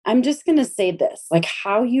I'm just going to say this, like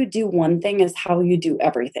how you do one thing is how you do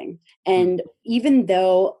everything. And even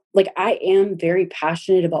though like I am very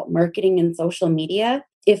passionate about marketing and social media,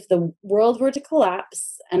 if the world were to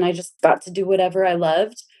collapse and I just got to do whatever I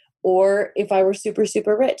loved, or if I were super,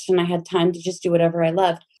 super rich and I had time to just do whatever I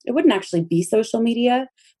loved, it wouldn't actually be social media.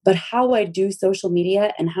 But how I do social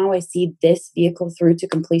media and how I see this vehicle through to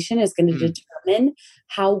completion is going to determine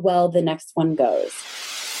how well the next one goes.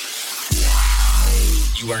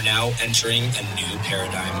 You are now entering a new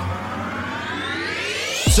paradigm.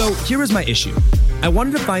 So here is my issue. I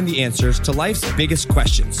wanted to find the answers to life's biggest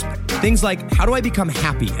questions. Things like, how do I become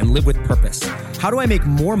happy and live with purpose? How do I make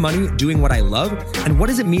more money doing what I love? And what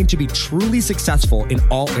does it mean to be truly successful in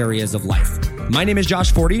all areas of life? My name is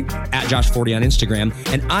Josh Forti, at Josh Forti on Instagram,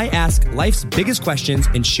 and I ask life's biggest questions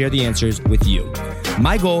and share the answers with you.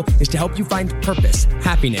 My goal is to help you find purpose,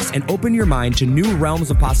 happiness, and open your mind to new realms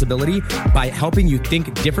of possibility by helping you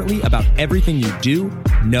think differently about everything you do,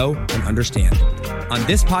 know, and understand. On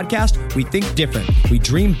this podcast, we think different, we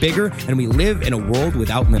dream bigger, and we live in a world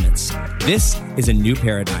without limits. This is a new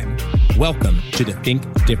paradigm. Welcome to the Think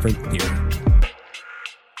Different Theory.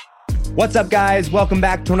 What's up, guys? Welcome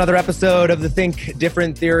back to another episode of the Think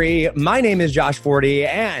Different Theory. My name is Josh Forti,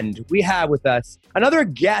 and we have with us another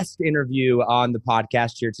guest interview on the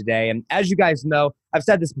podcast here today. And as you guys know, I've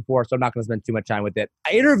said this before, so I'm not going to spend too much time with it.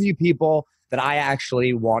 I interview people that I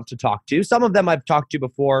actually want to talk to. Some of them I've talked to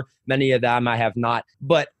before. Many of them I have not.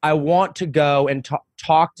 But I want to go and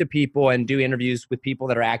talk to people and do interviews with people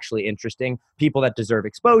that are actually interesting, people that deserve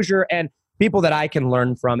exposure, and people that I can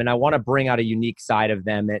learn from. And I want to bring out a unique side of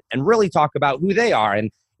them and really talk about who they are and,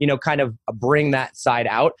 you know, kind of bring that side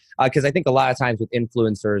out. Because I think a lot of times with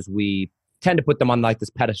influencers, we tend to put them on like this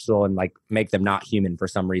pedestal and like make them not human for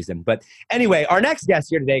some reason. But anyway, our next guest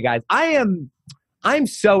here today, guys, I'm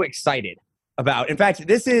so excited about. In fact,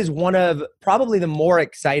 this is one of probably the more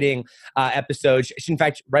exciting episodes. In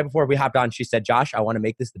fact, right before we hopped on, she said, Josh, I want to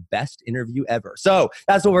make this the best interview ever. So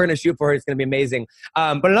that's what we're going to shoot for. It's going to be amazing.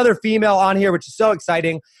 But another female on here, which is so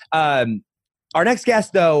exciting. Our next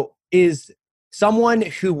guest, though, is someone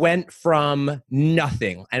who went from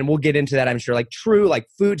nothing, and we'll get into that, I'm sure, like true, like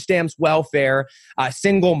food stamps, welfare,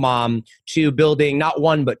 single mom, to building not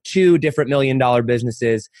one, but two different $1 million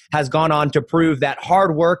businesses, has gone on to prove that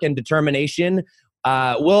hard work and determination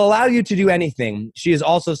will allow you to do anything. She is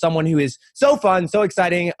also someone who is so fun, so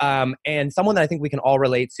exciting, and someone that I think we can all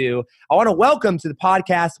relate to. I want to welcome to the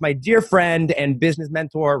podcast my dear friend and business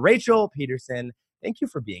mentor, Rachel Peterson. Thank you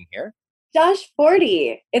for being here. Josh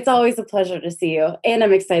Forti, it's always a pleasure to see you. And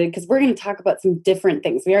I'm excited because we're going to talk about some different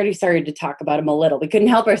things. We already started to talk about them a little. We couldn't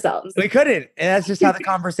help ourselves. We couldn't. And that's just how the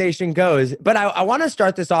conversation goes. But I want to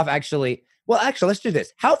start this off actually. Well, actually, let's do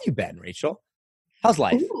this. How have you been, Rachel? How's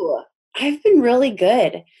life? Ooh, I've been really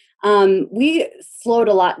good. We slowed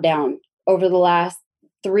a lot down over the last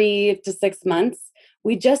 3 to 6 months.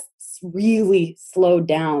 We just really slowed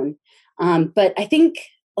down. But I think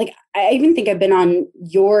I even think I've been on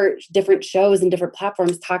your different shows and different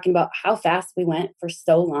platforms talking about how fast we went for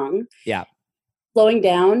so long. Yeah. Slowing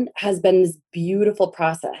down has been this beautiful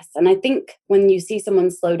process. And I think when you see someone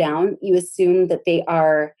slow down, you assume that they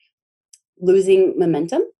are losing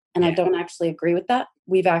momentum. And I don't actually agree with that.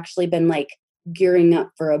 We've actually been like gearing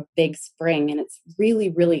up for a big spring, and it's really,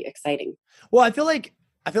 really exciting. Well, I feel like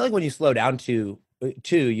when you slow down too,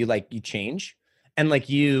 you change. And like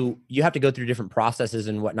you have to go through different processes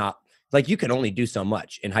and whatnot. Like you can only do so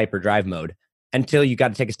much in hyperdrive mode until you got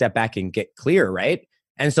to take a step back and get clear, right?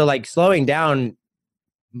 And so like slowing down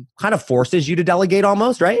kind of forces you to delegate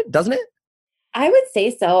almost, right? Doesn't it? I would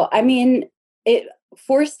say so. I mean, it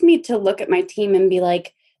forced me to look at my team and be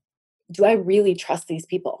like, do I really trust these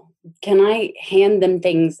people? Can I hand them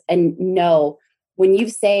things and know when you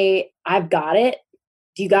say, I've got it,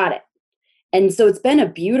 you got it? And so it's been a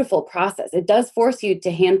beautiful process. It does force you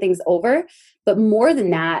to hand things over. But more than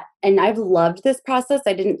that, and I've loved this process,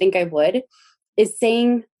 I didn't think I would, is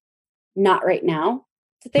saying not right now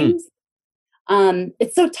to things.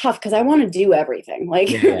 It's so tough because I want to do everything.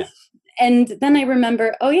 And then I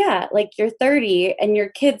remember, oh yeah, like you're 30 and your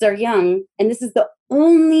kids are young. And this is the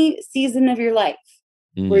only season of your life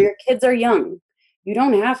where your kids are young. You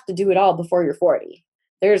don't have to do it all before you're 40.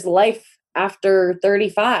 There's life after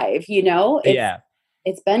 35, you know?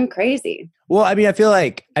 It's been crazy. Well, I mean, I feel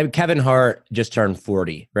like Kevin Hart just turned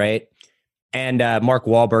 40, right? And Mark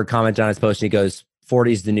Wahlberg commented on his post and he goes,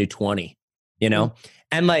 40 is the new 20, you know?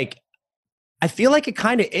 And like, I feel like it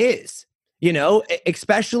kind of is, you know,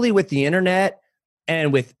 especially with the internet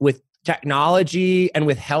and with technology and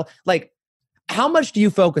with health. Like, how much do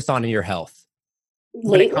you focus on in your health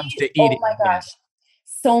when it comes to eating? Oh my gosh.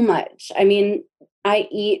 So much. I mean, I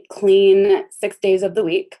eat clean 6 days of the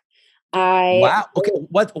week. I Wow. Okay.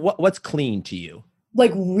 What's clean to you?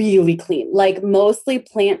 like really clean, like mostly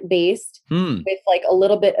plant-based Hmm. with like a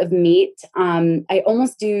little bit of meat. I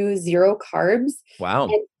almost do zero carbs Wow.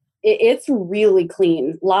 and it's really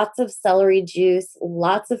clean. Lots of celery juice,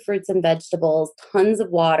 lots of fruits and vegetables, tons of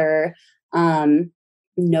water.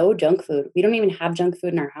 No junk food. We don't even have junk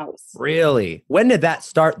food in our house. Really? When did that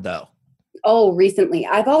start though? Oh, recently.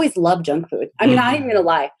 I've always loved junk food. I mean, I ain't gonna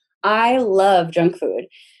lie. I love junk food.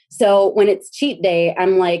 So when it's cheat day,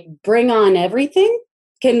 I'm like, bring on everything.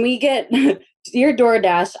 Can we get your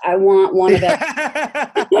DoorDash? I want one of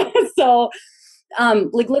it. So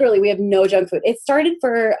like literally we have no junk food. It started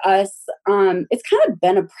for us, it's kind of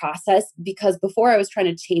been a process because before I was trying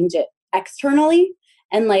to change it externally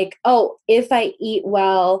and like, oh, if I eat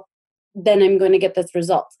well, then I'm going to get this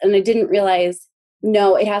result. And I didn't realize,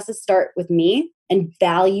 no, it has to start with me and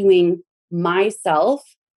valuing myself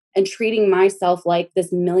and treating myself like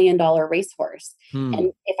this $1 million racehorse. Hmm.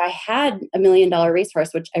 And if I had $1 million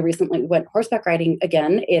racehorse, which I recently went horseback riding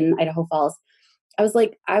again in Idaho Falls, I was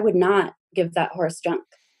like, I would not give that horse junk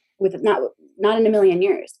with not in a million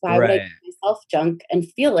years. Why would I Right. give myself junk and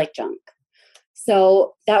feel like junk?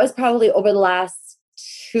 So that was probably over the last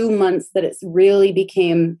 2 months that it's really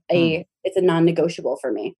became Hmm. it's a non-negotiable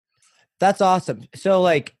for me. That's awesome. So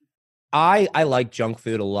like I like junk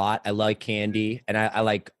food a lot. I like candy and I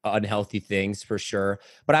like unhealthy things for sure.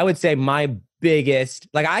 But I would say my biggest,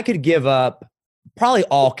 like I could give up probably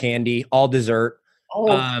all candy, all dessert. Oh,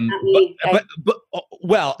 not me.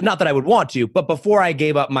 Well, not that I would want to, but before I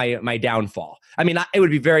gave up my downfall, I mean, it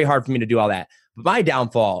would be very hard for me to do all that. But my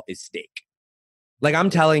downfall is steak. Like I'm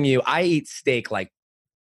telling you, I eat steak like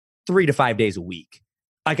 3 to 5 days a week.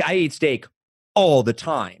 Like I eat steak all the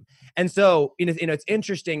time. And so, it's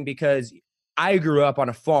interesting because I grew up on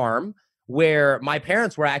a farm where my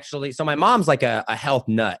parents were actually, so my mom's like a health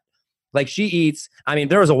nut. Like she eats, I mean,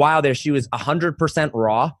 there was a while there, she was 100%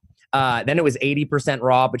 raw. Then it was 80%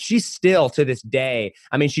 raw, but she's still to this day,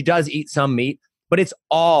 I mean, she does eat some meat, but it's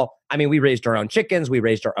all, I mean, we raised our own chickens, we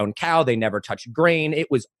raised our own cow. They never touched grain. It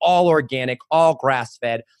was all organic, all grass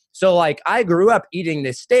fed. So like I grew up eating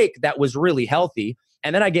this steak that was really healthy.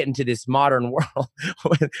 And then I get into this modern world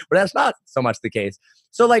where that's not so much the case.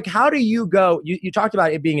 So like, how do you go? You talked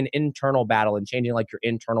about it being an internal battle and changing like your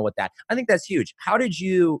internal with that. I think that's huge. How did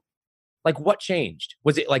you, like what changed?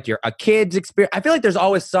 Was it like a kid's experience? I feel like there's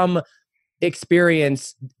always some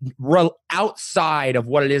experience outside of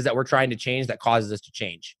what it is that we're trying to change that causes us to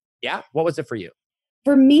change. Yeah. What was it for you?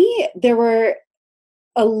 For me, there were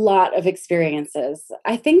a lot of experiences.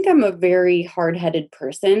 I think I'm a very hard-headed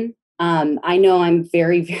person. I know I'm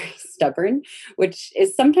very, very stubborn, which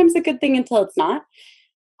is sometimes a good thing until it's not.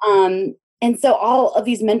 And so all of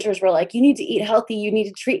these mentors were like, you need to eat healthy, you need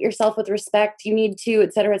to treat yourself with respect, you need to,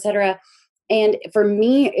 et cetera, et cetera. And for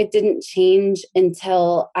me, it didn't change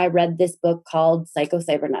until I read this book called Psycho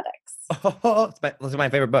Cybernetics. Oh, it's my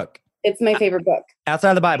favorite book. It's my favorite book. Outside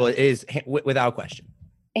of the Bible, it is without question.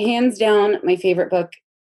 Hands down, my favorite book.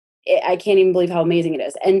 I can't even believe how amazing it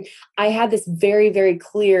is. And I had this very, very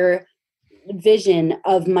clear vision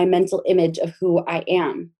of my mental image of who I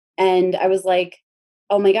am. And I was like,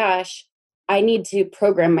 oh my gosh, I need to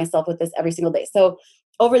program myself with this every single day. So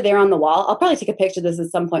over there on the wall, I'll probably take a picture of this at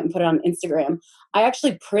some point and put it on Instagram. I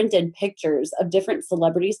actually printed pictures of different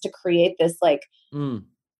celebrities to create this like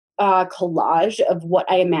collage of what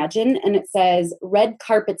I imagine. And it says red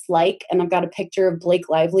carpets like, and I've got a picture of Blake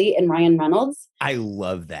Lively and Ryan Reynolds. I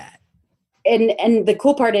love that. And the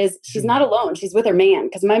cool part is she's not alone. She's with her man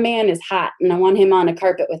because my man is hot and I want him on a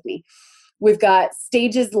carpet with me. We've got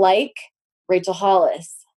stages like Rachel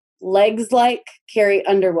Hollis, legs like Carrie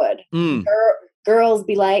Underwood, girls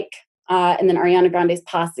be like, and then Ariana Grande's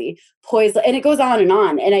Posse, Poise, and it goes on.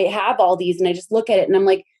 And I have all these and I just look at it and I'm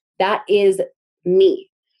like, that is me.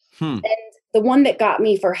 And the one that got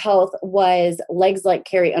me for health was legs like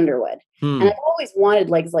Carrie Underwood. And I've always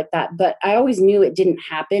wanted legs like that, but I always knew it didn't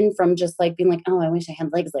happen from just like being like, oh, I wish I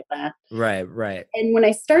had legs like that. Right, right. And when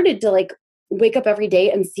I started to like wake up every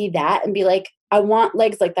day and see that and be like, I want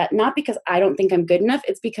legs like that, not because I don't think I'm good enough.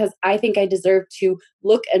 It's because I think I deserve to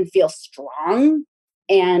look and feel strong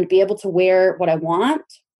and be able to wear what I want.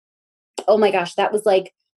 Oh my gosh, that was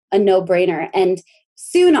like a no-brainer. And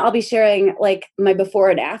soon I'll be sharing like my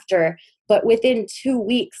before and after, but within 2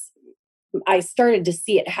 weeks, I started to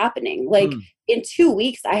see it happening. Like in 2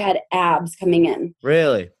 weeks, I had abs coming in.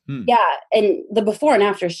 Really? Yeah. And the before and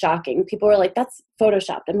after is shocking. People were like, that's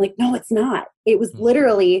Photoshopped. I'm like, no, it's not. It was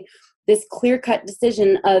literally this clear-cut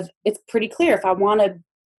decision of it's pretty clear. If I want to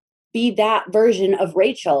be that version of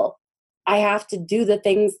Rachel, I have to do the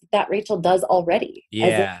things that Rachel does already,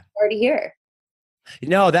 as if Yeah. it's already here.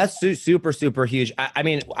 No, that's super, super huge. I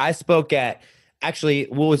mean, I spoke at actually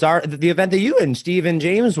what was the event that you and Steve and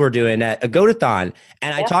James were doing at a Goatathon,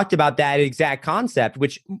 and I Yep. talked about that exact concept,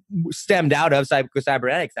 which stemmed out of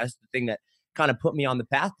cybernetics. That's the thing that kind of put me on the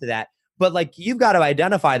path to that. But like, you've got to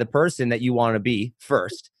identify the person that you want to be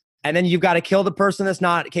first, and then you've got to kill the person that's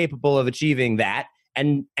not capable of achieving that,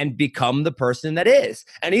 and become the person that is.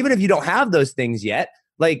 And even if you don't have those things yet,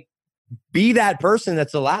 like, be that person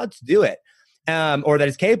that's allowed to do it. Or that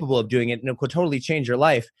is capable of doing it, and it could totally change your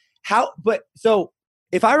life. So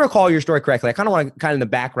if I recall your story correctly, I kind of want to kind of the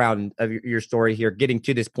background of your story here, getting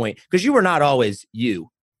to this point, because you were not always you,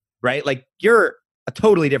 right? Like, you're a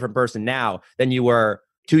totally different person now than you were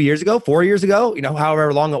 2 years ago, 4 years ago,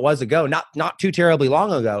 however long it was ago, not too terribly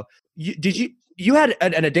long ago. You had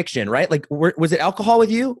an addiction, right? Like, was it alcohol with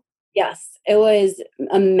you? Yes, it was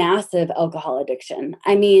a massive alcohol addiction.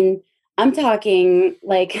 I mean, I'm talking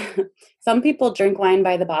like some people drink wine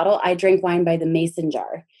by the bottle. I drink wine by the mason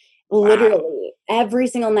jar, Wow. literally every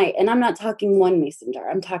single night. And I'm not talking one mason jar,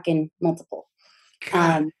 I'm talking multiple.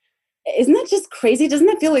 God, Isn't that just crazy? Doesn't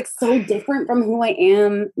that feel like so different from who I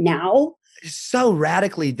am now? it's so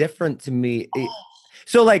radically different to me.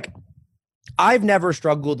 So like, I've never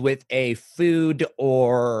struggled with a food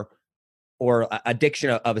or addiction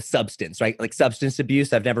of a substance, right? Like substance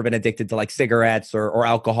abuse. I've never been addicted to like cigarettes or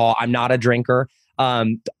alcohol. I'm not a drinker.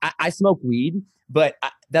 I smoke weed, but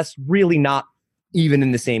that's really not even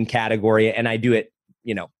in the same category. And I do it,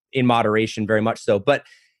 in moderation, very much so. But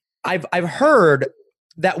I've heard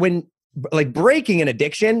that when like breaking an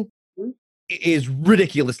addiction Mhm. is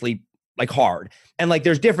ridiculously like hard. And like,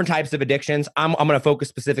 there's different types of addictions. I'm going to focus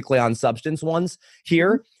specifically on substance ones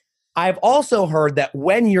here. I've also heard that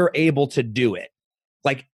when you're able to do it,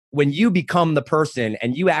 like when you become the person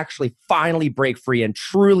and you actually finally break free and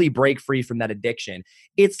truly break free from that addiction,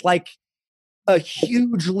 it's like a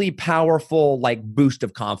hugely powerful like boost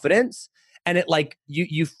of confidence. And it like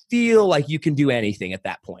you feel like you can do anything at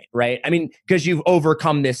that point, right? I mean, because you've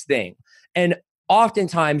overcome this thing. And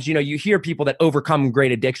oftentimes, you hear people that overcome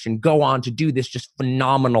great addiction go on to do this just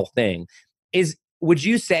phenomenal thing. Would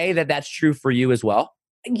you say that that's true for you as well?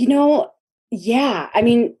 You know, yeah. I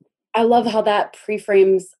mean, I love how that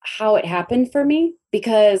preframes how it happened for me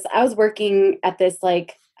because I was working at this,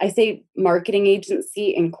 like, I say marketing agency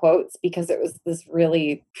in quotes because it was this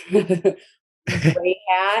really gray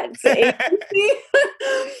hat agency.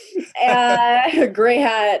 Gray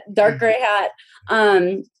hat, dark gray hat.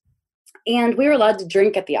 Um, and we were allowed to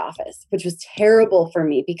drink at the office, which was terrible for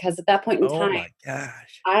me because at that point in Oh time, my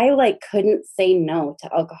gosh. I like couldn't say no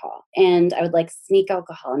to alcohol and I would like sneak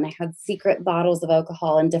alcohol and I had secret bottles of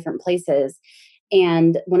alcohol in different places.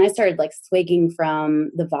 And when I started like swigging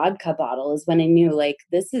from the vodka bottle is when I knew like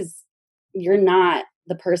you're not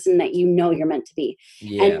the person that you're meant to be.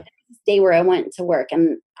 And Yeah. this day where I went to work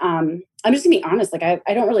and I'm just gonna be honest, like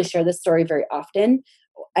I don't really share this story very often.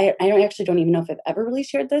 I don't even know if I've ever really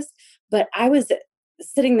shared this, but I was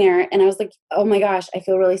sitting there and I was like, oh my gosh, I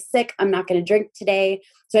feel really sick. I'm not going to drink today.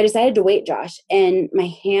 So I decided to wait, Josh. And my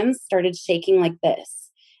hands started shaking like this.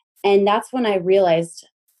 And that's when I realized,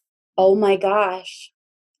 oh my gosh,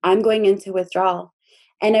 I'm going into withdrawal.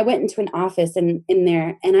 And I went into an office in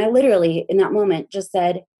there and I literally in that moment just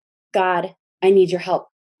said, God, I need your help.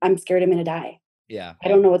 I'm scared I'm going to die. Yeah. I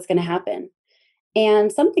don't know what's going to happen.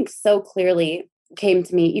 And something so clearly came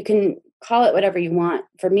to me. You can call it whatever you want.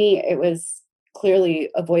 For me, it was clearly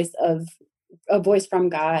a voice from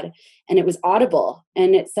God, and it was audible.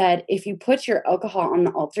 And it said, if you put your alcohol on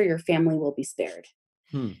the altar, your family will be spared.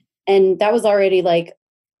 Hmm. And that was already like,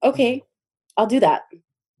 okay, I'll do that.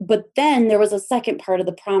 But then there was a second part of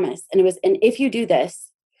the promise, and it was, and if you do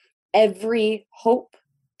this, every hope,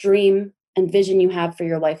 dream, and vision you have for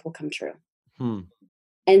your life will come true. Hmm.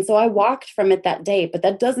 And so I walked from it that day, but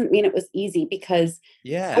that doesn't mean it was easy because I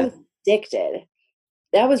Yeah. was addicted.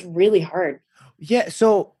 That was really hard. Yeah.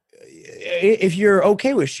 So if you're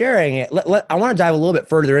okay with sharing it, I want to dive a little bit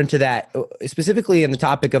further into that, specifically in the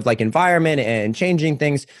topic of like environment and changing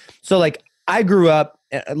things. So like, I grew up,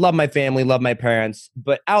 I love my family, love my parents,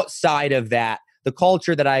 but outside of that, the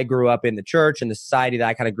culture that I grew up in, the church and the society that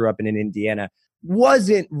I kind of grew up in Indiana,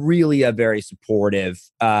 wasn't really a very supportive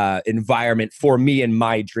environment for me and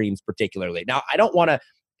my dreams particularly. Now, I don't want to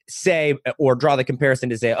say or draw the comparison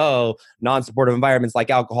to say, oh, non-supportive environments like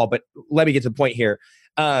alcohol, but let me get to the point here.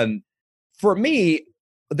 For me,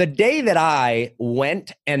 the day that I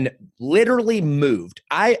went and literally moved,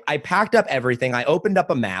 I packed up everything. I opened up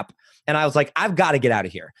a map And I was like, I've got to get out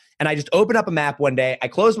of here. And I just opened up a map one day. I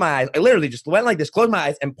closed my eyes. I literally just went like this, closed my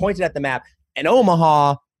eyes and pointed at the map. And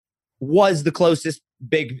Omaha was the closest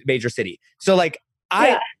big major city. So like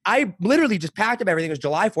I literally just packed up everything. It was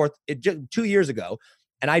July 4th, 2 years ago.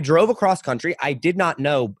 And I drove across country. I did not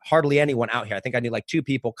know hardly anyone out here. I think I knew like 2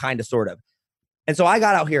 people, kind of, sort of. And so I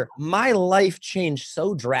got out here. My life changed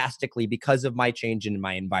so drastically because of my change in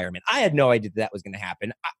my environment. I had no idea that was going to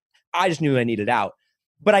happen. I just knew I needed out.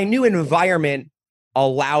 But I knew environment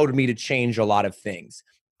allowed me to change a lot of things.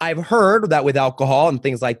 I've heard that with alcohol and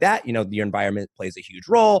things like that, you know, your environment plays a huge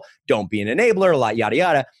role. Don't be an enabler, a lot, yada,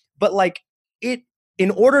 yada. But like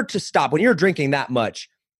in order to stop, when you're drinking that much,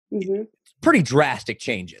 pretty drastic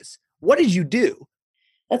changes. What did you do?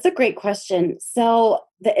 That's a great question. So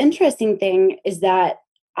the interesting thing is that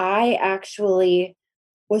I actually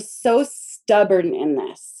was so stubborn in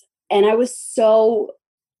this. And it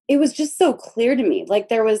was just so clear to me. Like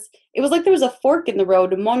it was like there was a fork in the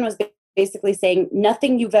road, and one was basically saying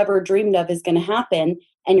nothing you've ever dreamed of is going to happen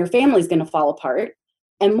and your family's going to fall apart.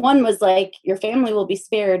 And one was like, your family will be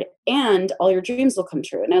spared and all your dreams will come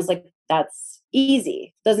true. And I was like, that's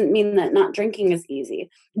easy. Doesn't mean that not drinking is easy.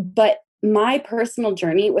 But my personal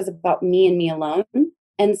journey was about me and me alone.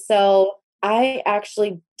 And so I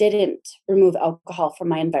actually didn't remove alcohol from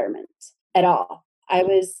my environment at all.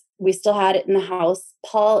 We still had it in the house.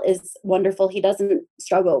 Paul is wonderful. He doesn't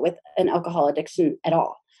struggle with an alcohol addiction at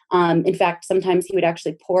all. In fact, sometimes he would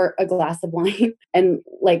actually pour a glass of wine and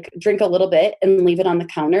like drink a little bit and leave it on the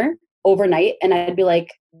counter overnight. And I'd be like,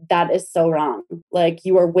 that is so wrong. Like,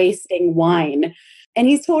 you are wasting wine. And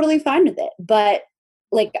he's totally fine with it. But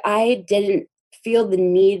like, I didn't feel the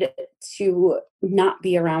need to not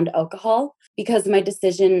be around alcohol because my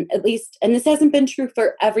decision, at least, and this hasn't been true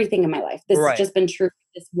for everything in my life. This has just been true for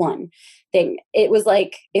this one thing. It was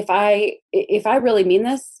like, if I really mean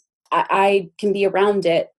this, I can be around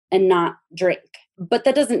it and not drink. But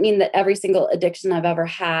that doesn't mean that every single addiction I've ever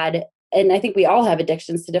had, and I think we all have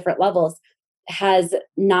addictions to different levels, has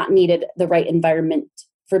not needed the right environment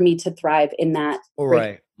for me to thrive in that.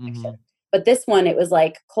 Right. Mm-hmm. But this one, it was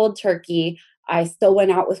like cold turkey. I still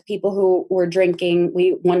went out with people who were drinking.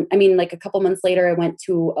 Like a couple months later, I went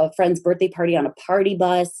to a friend's birthday party on a party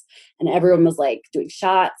bus and everyone was like doing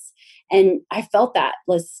shots. And I felt that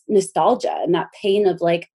nostalgia and that pain of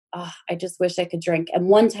like, oh, I just wish I could drink. And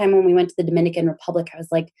one time when we went to the Dominican Republic, I was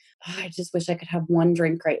like, oh, I just wish I could have one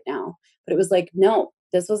drink right now. But it was like, no,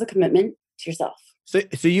 this was a commitment to yourself.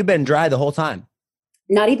 So you've been dry the whole time?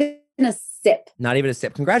 Not even a sip. Not even a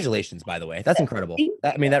sip. Congratulations, by the way. That's incredible.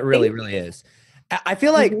 That really, really is. I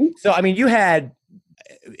feel like, so, I mean, you had,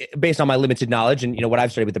 based on my limited knowledge and, you know, what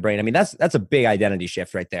I've studied with the brain, I mean, that's a big identity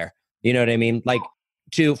shift right there. You know what I mean? Like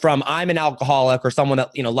from I'm an alcoholic or someone that,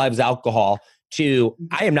 you know, loves alcohol to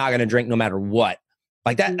I am not going to drink no matter what.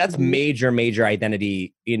 Like that's major, major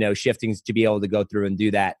identity, you know, shiftings to be able to go through and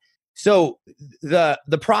do that. So the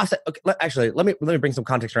process, actually, let me bring some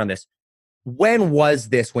context around this. When was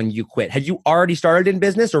this when you quit? Had you already started in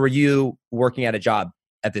business or were you working at a job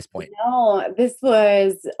at this point? No, this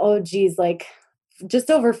was, like just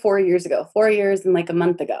over 4 years ago, 4 years and like a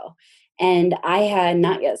month ago. And I had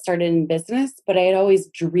not yet started in business, but I had always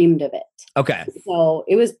dreamed of it. Okay. So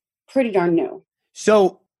it was pretty darn new.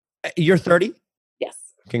 So you're 30? Yes.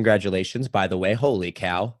 Congratulations, by the way. Holy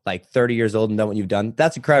cow. Like 30 years old and done what you've done.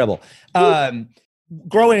 That's incredible.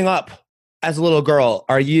 Growing up as a little girl,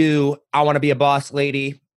 are you, I want to be a boss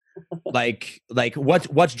lady? like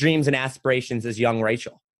what's dreams and aspirations as young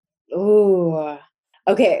Rachel? Ooh.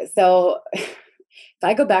 Okay. So if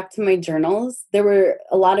I go back to my journals, there were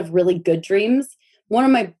a lot of really good dreams. One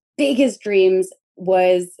of my biggest dreams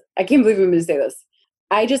was, I can't believe I'm going to say this,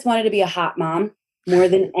 I just wanted to be a hot mom more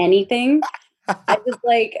than anything. I was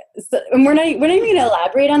like, and we're not even going to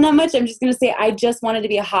elaborate on that much. I'm just going to say, I just wanted to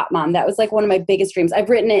be a hot mom. That was like one of my biggest dreams. I've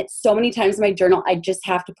written it so many times in my journal. I just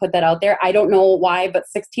have to put that out there. I don't know why, but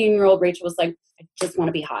 16-year-old Rachel was like, I just want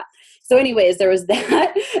to be hot. So anyways, there was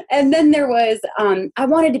that. And then there was, I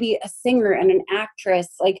wanted to be a singer and an actress.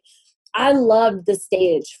 Like, I loved the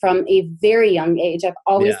stage from a very young age. I've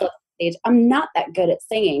always loved the stage. I'm not that good at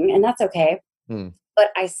singing, and that's okay.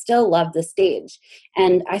 But I still love the stage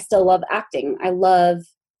and I still love acting. I love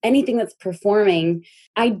anything that's performing.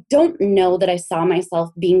 I don't know that I saw myself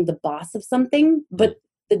being the boss of something, but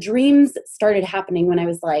the dreams started happening when I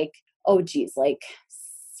was like, like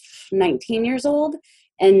 19 years old.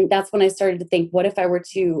 And that's when I started to think, what if I were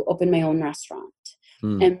to open my own restaurant?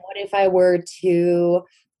 And what if I were to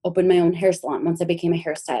open my own hair salon once I became a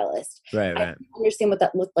hairstylist? Right. I didn't understand what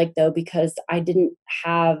that looked like though, because I didn't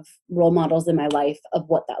have role models in my life of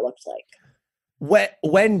what that looked like.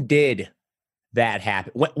 When did that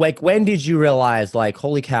happen? When did you realize like,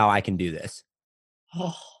 holy cow, I can do this?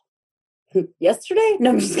 Oh, yesterday?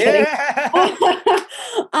 No, I'm just kidding.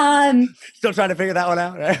 Yeah. Still trying to figure that one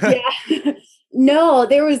out. Yeah. No,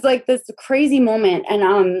 there was like this crazy moment.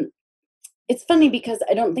 And it's funny because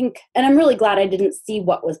I don't think, and I'm really glad I didn't see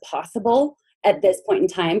what was possible at this point in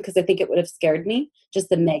time, because I think it would have scared me, just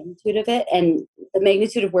the magnitude of it and the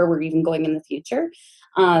magnitude of where we're even going in the future.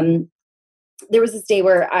 There was this day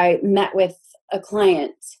where I met with a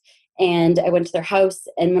client and I went to their house.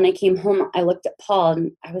 And when I came home, I looked at Paul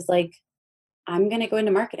and I was like, I'm going to go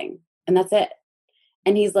into marketing and that's it.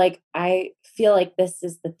 And he's like, I feel like this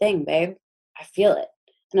is the thing, babe. I feel it.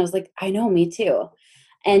 And I was like, I know, me too.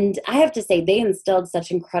 And I have to say, they instilled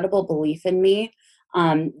such incredible belief in me.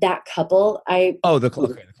 That couple, the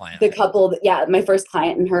client. The couple, yeah, my first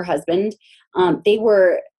client and her husband, they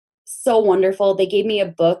were so wonderful. They gave me a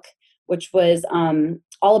book, which was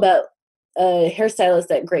all about a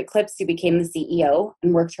hairstylist at Great Clips who became the CEO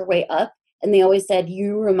and worked her way up. And they always said,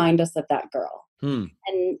 you remind us of that girl.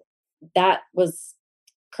 And that was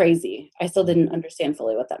crazy. I still didn't understand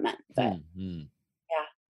fully what that meant, but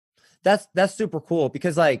yeah. That's super cool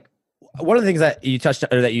because like one of the things that you touched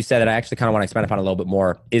or that you said that I actually kind of want to expand upon a little bit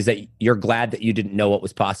more is that you're glad that you didn't know what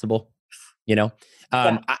was possible. You know,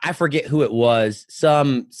 I forget who it was.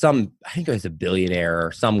 Some, I think it was a billionaire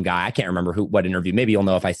or some guy. I can't remember what interview. Maybe you'll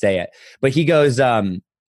know if I say it. But he goes,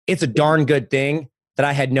 "It's a darn good thing that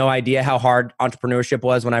I had no idea how hard entrepreneurship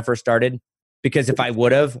was when I first started, because if I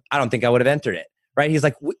would have, I don't think I would have entered it." Right? He's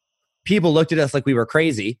like, people looked at us like we were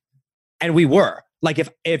crazy, and we were. Like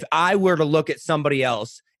if I were to look at somebody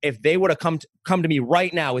else, if they would have come to me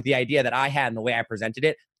right now with the idea that I had and the way I presented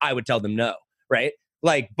it, I would tell them no. Right?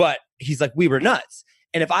 Like, but he's like, we were nuts.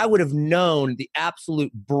 And if I would have known the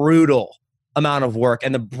absolute brutal amount of work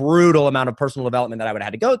and the brutal amount of personal development that I would have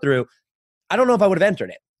had to go through, I don't know if I would have entered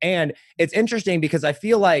it. And it's interesting because I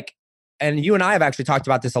feel like, and you and I have actually talked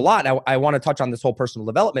about this a lot. I want to touch on this whole personal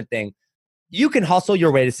development thing. You can hustle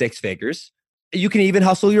your way to 6 figures. You can even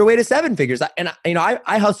hustle your way to 7 figures. And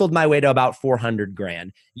I hustled my way to about 400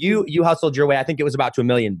 grand. You hustled your way. I think it was about to $1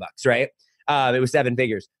 million, right? It was 7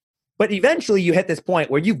 figures. But eventually you hit this point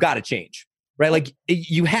where you've got to change, right? Like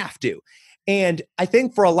you have to. And I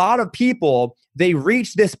think for a lot of people, they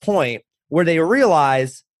reach this point where they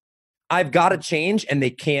realize I've got to change and they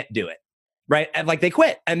can't do it, right? And like they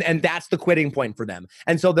quit and that's the quitting point for them.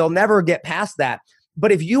 And so they'll never get past that.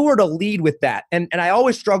 But if you were to lead with that, and I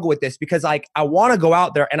always struggle with this because like I want to go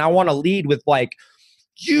out there and I want to lead with like,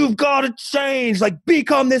 you've got to change, like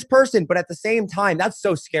become this person. But at the same time, that's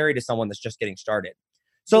so scary to someone that's just getting started.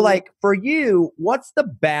 So like for you, what's the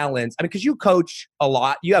balance? I mean, because you coach a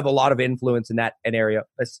lot, you have a lot of influence in that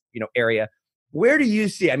area. Where do you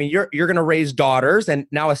see? I mean, you're going to raise daughters and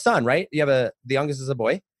now a son, right? You have the youngest is a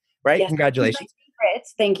boy, right? Yes. Congratulations.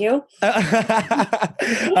 Thank you.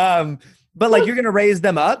 But like you're going to raise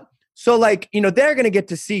them up. So like, they're going to get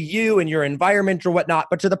to see you and your environment or whatnot.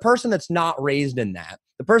 But to the person that's not raised in that,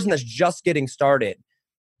 the person that's just getting started,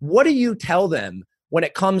 what do you tell them when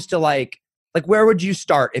it comes to like where would you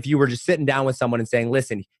start if you were just sitting down with someone and saying,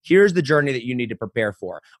 listen, here's the journey that you need to prepare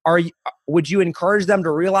for? Would you encourage them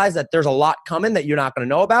to realize that there's a lot coming that you're not going to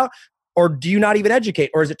know about? Or do you not even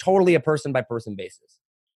educate? Or is it totally a person by person basis?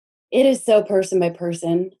 It is so person by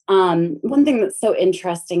person. One thing that's so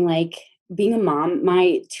interesting, like being a mom,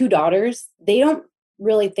 my 2 daughters, they don't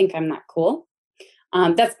really think I'm that cool.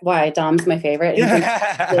 That's why Dom's my favorite. He's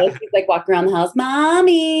like walking around the house,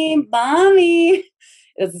 mommy.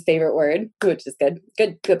 That's his favorite word, which is good.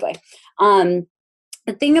 Good boy.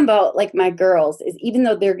 The thing about like my girls is even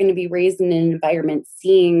though they're going to be raised in an environment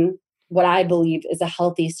seeing what I believe is a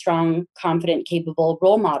healthy, strong, confident, capable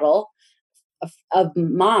role model of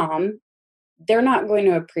mom, they're not going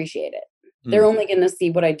to appreciate it. They're only going to see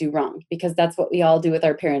what I do wrong because that's what we all do with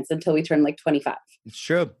our parents until we turn like 25. It's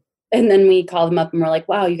true. And then we call them up and we're like,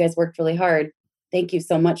 wow, you guys worked really hard. Thank you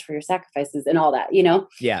so much for your sacrifices and all that,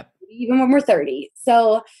 Yeah. Even when we're 30.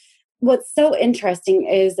 So what's so interesting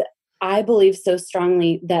is I believe so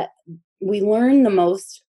strongly that we learn the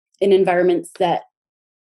most in environments that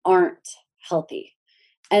aren't healthy.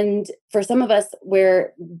 And for some of us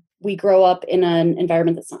where we grow up in an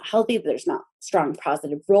environment that's not healthy, there's not strong,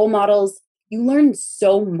 positive role models, you learn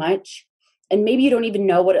so much. And maybe you don't even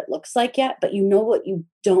know what it looks like yet, but you know what you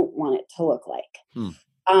don't want it to look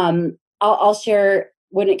like. I'll share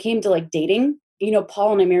when it came to like dating,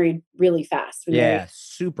 Paul and I married really fast.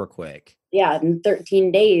 Super quick. Yeah, in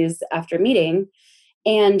 13 days after meeting.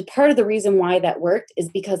 And part of the reason why that worked is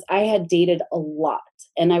because I had dated a lot.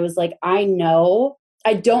 And I was like, I know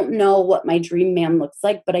I don't know what my dream man looks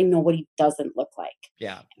like, but I know what he doesn't look like.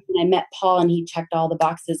 Yeah. When I met Paul and he checked all the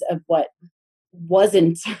boxes of what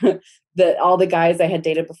wasn't all the guys I had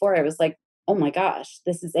dated before, I was like, oh my gosh,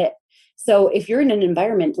 this is it. So if you're in an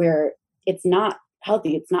environment where it's not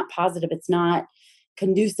healthy, it's not positive, it's not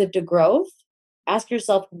conducive to growth, ask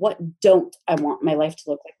yourself, what don't I want my life to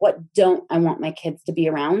look like? What don't I want my kids to be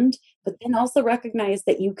around? But then also recognize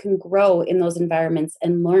that you can grow in those environments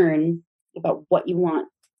and learn about what you want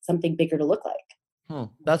something bigger to look like.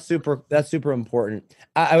 That's super important.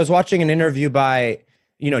 I was watching an interview by,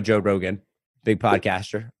 Joe Rogan, big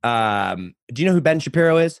podcaster. Do you know who Ben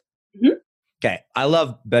Shapiro is? Mm-hmm. Okay. I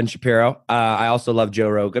love Ben Shapiro. I also love Joe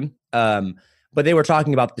Rogan. But they were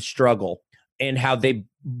talking about the struggle and how they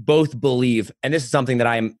both believe, and this is something that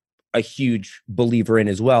I'm a huge believer in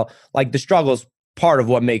as well. Like the struggle is part of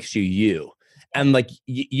what makes you you. And like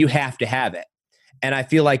you have to have it. And I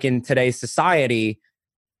feel like in today's society,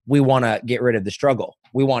 we want to get rid of the struggle.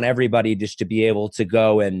 We want everybody just to be able to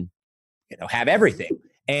go and, have everything.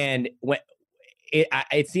 And when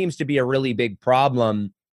it seems to be a really big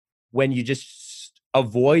problem when you just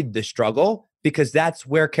avoid the struggle, because that's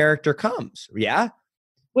where character comes. Yeah.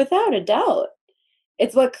 Without a doubt.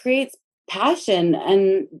 It's what creates passion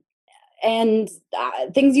and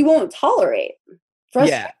things you won't tolerate.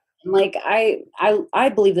 Frustration. Yeah. Like I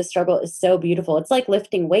believe the struggle is so beautiful. It's like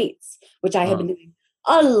lifting weights, which I have been doing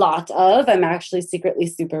a lot of. I'm actually secretly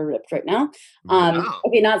super ripped right now. Wow.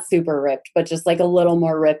 Okay, not super ripped, but just like a little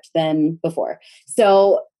more ripped than before.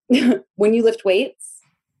 So when you lift weights,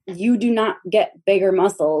 you do not get bigger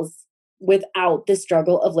muscles without the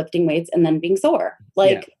struggle of lifting weights and then being sore.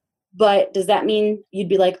 But does that mean you'd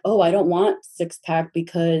be like, oh, I don't want six pack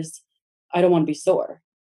because I don't want to be sore?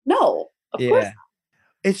 No, of course not.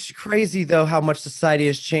 It's crazy though how much society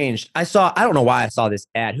has changed. I don't know why I saw this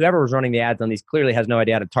ad. Whoever was running the ads on these clearly has no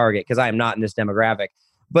idea how to target, because I am not in this demographic.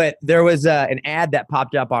 But there was an ad that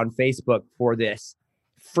popped up on Facebook for this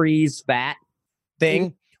freeze fat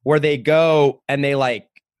thing where they go and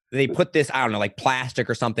they put this, I don't know, like plastic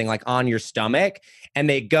or something like on your stomach, and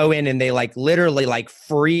they go in and they like literally like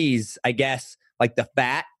freeze, I guess, like the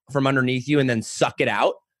fat from underneath you and then suck it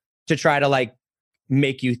out to try to like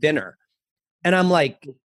make you thinner. And I'm like,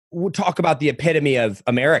 we'll talk about the epitome of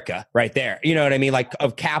America right there. You know what I mean? Like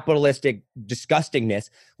of capitalistic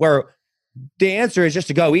disgustingness, where the answer is just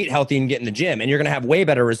to go eat healthy and get in the gym and you're going to have way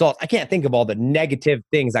better results. I can't think of all the negative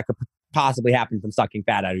things that could possibly happen from sucking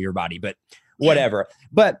fat out of your body, but whatever.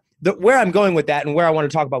 But where I'm going with that and where I want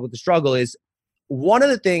to talk about with the struggle is one of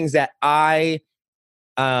the things that I'm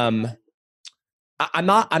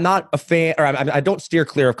not a fan, or I don't steer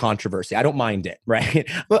clear of controversy. I don't mind it, right?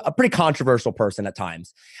 But a pretty controversial person at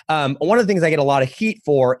times. One of the things I get a lot of heat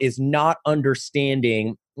for is not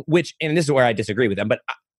understanding, and this is where I disagree with them, but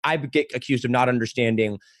I get accused of not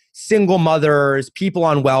understanding single mothers, people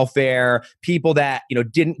on welfare, people that,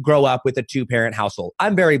 didn't grow up with a two-parent household.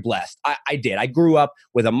 I'm very blessed. I did. I grew up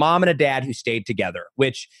with a mom and a dad who stayed together,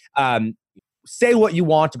 which, say what you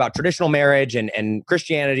want about traditional marriage and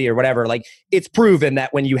Christianity or whatever. Like it's proven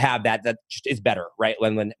that when you have that just is better, right?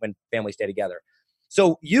 When families stay together.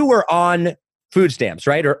 So you were on food stamps,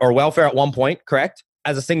 right? Or welfare at one point, correct?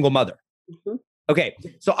 As a single mother. Mm-hmm. Okay.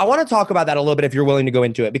 So I want to talk about that a little bit if you're willing to go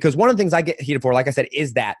into it, because one of the things I get heated for, like I said,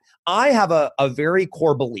 is that I have a very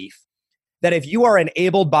core belief that if you are an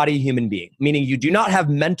able-bodied human being, meaning you do not have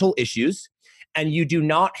mental issues and you do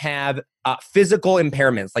not have physical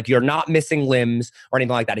impairments, like you're not missing limbs or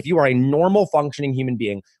anything like that. If you are a normal functioning human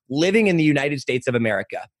being living in the United States of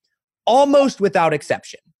America, almost without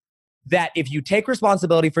exception, that if you take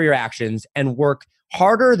responsibility for your actions and work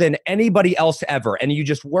harder than anybody else ever, and you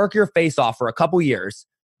just work your face off for a couple years,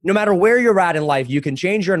 no matter where you're at in life, you can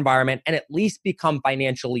change your environment and at least become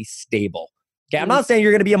financially stable. Okay, I'm not saying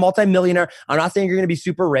you're going to be a multimillionaire. I'm not saying you're going to be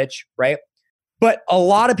super rich, right? But a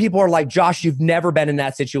lot of people are like, Josh, you've never been in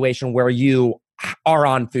that situation where you are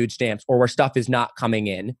on food stamps or where stuff is not coming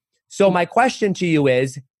in. So my question to you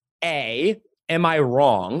is, A, am I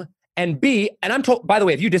wrong? And B, and I'm told, by the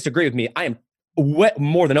way, if you disagree with me, I am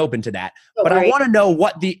more than open to that. But I want to know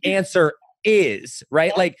what the answer is,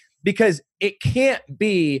 right? Like, because it can't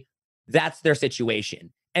be that's their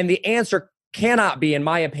situation. And the answer cannot be, in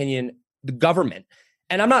my opinion, the government.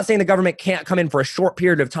 And I'm not saying the government can't come in for a short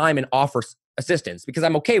period of time and offer assistance, because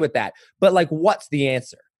I'm okay with that. But like, what's the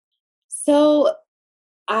answer? So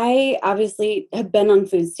I obviously have been on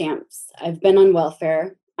food stamps. I've been on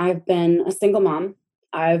welfare. I've been a single mom.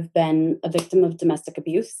 I've been a victim of domestic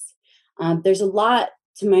abuse. There's a lot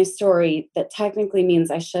to my story that technically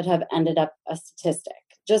means I should have ended up a statistic,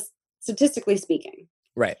 just statistically speaking.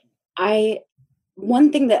 Right. I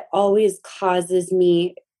one thing that always causes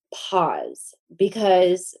me pause,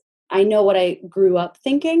 because I know what I grew up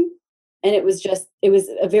thinking, and it was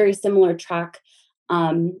a very similar track.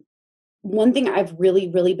 Um, One thing I've really,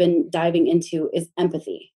 really been diving into is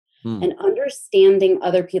empathy Mm, and understanding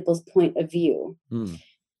other people's point of view. mm,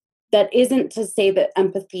 That isn't to say that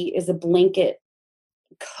empathy is a blanket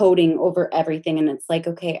coating over everything and it's like,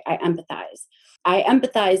 okay, I empathize. I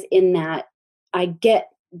empathize in that I get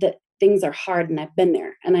that things are hard and I've been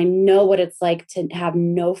there and I know what it's like to have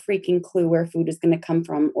no freaking clue where food is going to come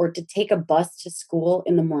from, or to take a bus to school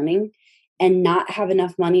in the morning and not have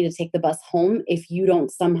enough money to take the bus home if you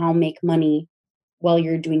don't somehow make money while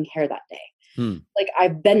you're doing hair that day. mm. Like,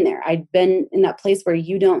 I've been there. I've been in that place where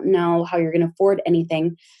you don't know how you're going to afford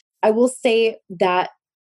anything. I will say that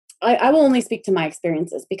I will only speak to my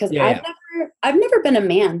experiences, because Yeah, yeah. I've never been a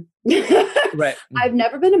man. Right. I've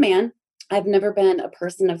never been a man. I've never been a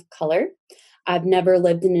person of color. I've never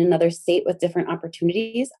lived in another state with different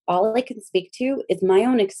opportunities. All I can speak to is my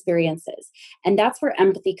own experiences. And that's where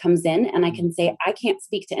empathy comes in. And I Mm, can say, I can't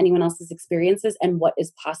speak to anyone else's experiences and what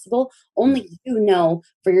is possible. mm, Only you know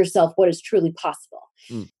for yourself what is truly possible.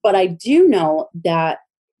 mm, But I do know that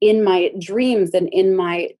in my dreams and in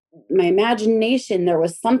my imagination, there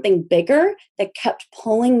was something bigger that kept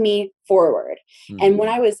pulling me forward. mm, And when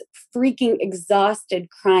I was freaking exhausted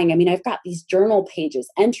crying, I mean, I've got these journal pages,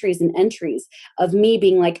 entries and entries of me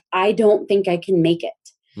being like, I don't think I can make it.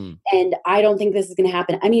 mm. And I don't think this is going to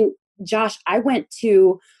happen. I mean, Josh, I went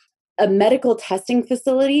to a medical testing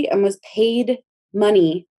facility and was paid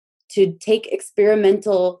money to take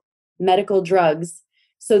experimental medical drugs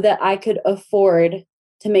so that I could afford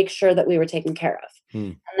to make sure that we were taken care of.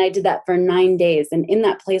 Mm. And I did that for 9 days. And in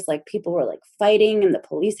that place, like, people were like fighting and the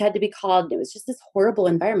police had to be called. And it was just this horrible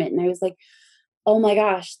environment. And I was like, oh my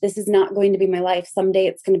gosh, this is not going to be my life. Someday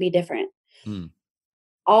it's going to be different. Mm.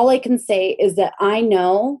 All I can say is that I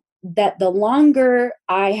know that the longer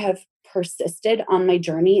I have persisted on my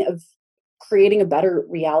journey of creating a better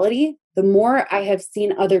reality, the more I have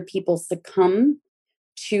seen other people succumb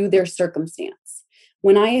to their circumstance.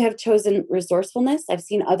 When I have chosen resourcefulness, I've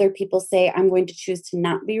seen other people say, I'm going to choose to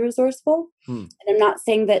not be resourceful. Mm. And I'm not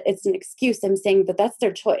saying that it's an excuse, I'm saying that that's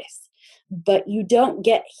their choice. But you don't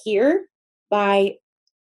get here by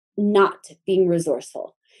not being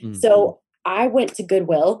resourceful. Mm. So I went to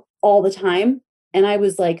Goodwill all the time and I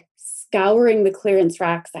was like scouring the clearance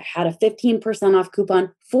racks. I had a 15% off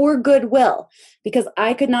coupon for Goodwill because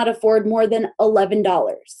I could not afford more than $11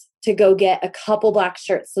 to go get a couple black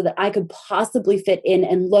shirts so that I could possibly fit in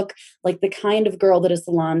and look like the kind of girl that a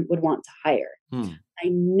salon would want to hire. Mm. I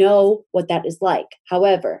know what that is like.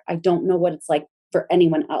 However, I don't know what it's like for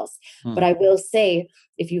anyone else. But Mm. I will say,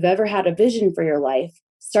 if you've ever had a vision for your life,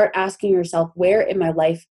 start asking yourself, where in my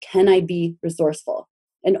life can I be resourceful?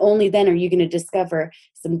 And only then are you going to discover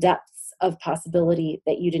some depths of possibility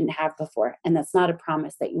that you didn't have before. And that's not a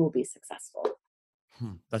promise that you will be successful.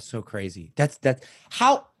 That's so crazy. That's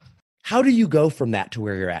how do you go from that to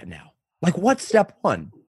where you're at now? Like, what's step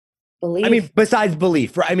one? I Believe. mean, besides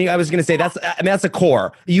belief, right? I mean, I was going to say that's a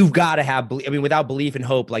core. You've got to have belief. I mean, without belief and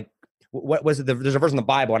hope, like what was it? There's a verse in the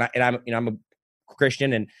Bible, and I'm a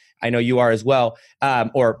Christian, and I know you are as well,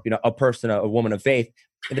 or a person, a woman of faith.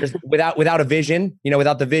 And there's without a vision,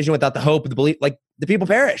 without the vision, without the hope, the belief, like the people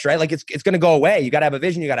perish, right? Like it's going to go away. You got to have a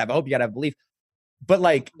vision, you got to have a hope, you got to have belief. But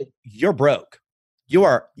like you're broke, you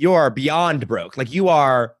are beyond broke. Like you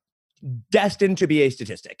are destined to be a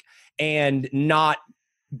statistic, and not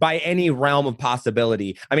by any realm of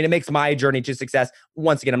possibility. I mean, it makes my journey to success.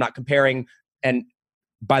 Once again, I'm not comparing. And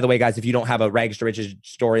by the way, guys, if you don't have a rags to riches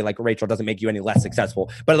story like Rachel, doesn't make you any less successful.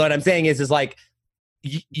 But what I'm saying is like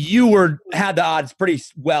you had the odds pretty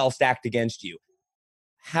well stacked against you.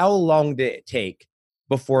 How long did it take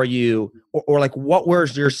before you, or like, what were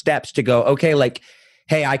your steps to go, okay, like,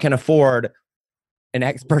 hey, I can afford an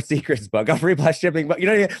expert secrets book, a free plus shipping book,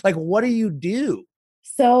 like, what do you do?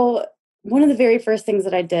 So one of the very first things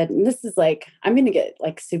that I did, and this is like, I'm going to get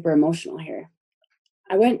like super emotional here.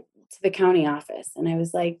 I went to the county office and I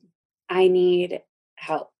was like, I need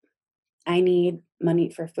help. I need money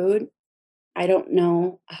for food. I don't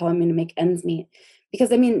know how I'm going to make ends meet.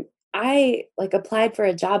 Because I mean, I like applied for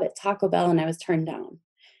a job at Taco Bell and I was turned down.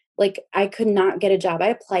 Like, I could not get a job. I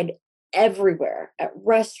applied everywhere, at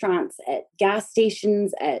restaurants, at gas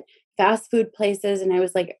stations, at fast food places. And I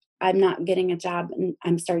was like, I'm not getting a job. And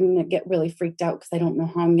I'm starting to get really freaked out because I don't know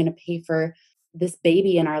how I'm going to pay for this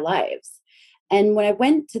baby in our lives. And when I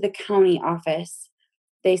went to the county office,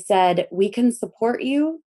 they said, we can support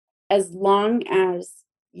you as long as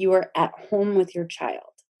you are at home with your child.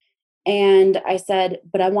 And I said,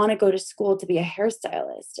 but I want to go to school to be a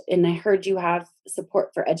hairstylist. And I heard you have support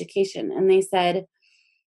for education. And they said,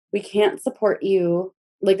 we can't support you.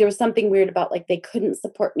 Like there was something weird about like they couldn't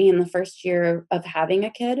support me in the first year of having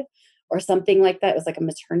a kid or something like that. It was like a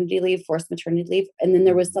maternity leave, forced maternity leave. And then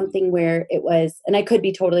there was something where it was, and I could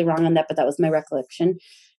be totally wrong on that, but that was my recollection.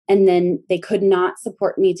 And then they could not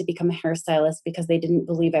support me to become a hairstylist because they didn't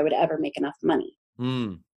believe I would ever make enough money.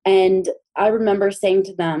 And I remember saying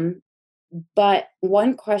to them, but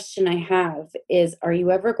one question I have is, are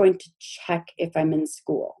you ever going to check if I'm in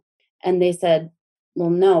school? And they said, well,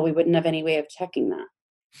 no, we wouldn't have any way of checking that.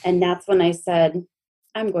 And that's when I said,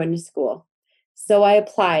 I'm going to school. So I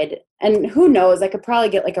applied, and who knows, I could probably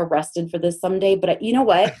get like arrested for this someday, but you know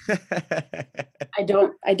what? I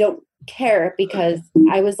don't care, because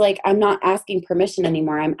I was like, I'm not asking permission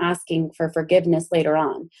anymore. I'm asking for forgiveness later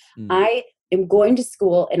on. I am going to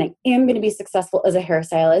school and I am going to be successful as a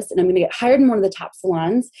hairstylist, and I'm going to get hired in one of the top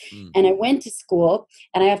salons. And I went to school,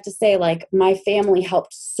 and I have to say, like, my family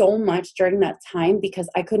helped so much during that time because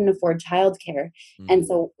I couldn't afford childcare. And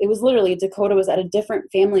so it was literally, Dakota was at a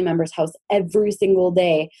different family member's house every single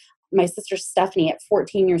day. My sister Stephanie at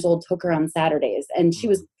 14 years old took her on Saturdays, and she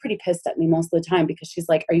was pretty pissed at me most of the time because she's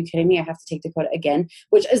like, are you kidding me? I have to take Dakota again,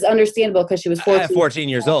 which is understandable because she was 14. At 14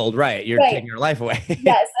 years old, right. You're taking her life away.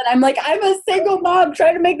 Yes. And I'm like, I'm a single mom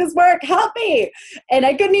trying to make this work. Help me. And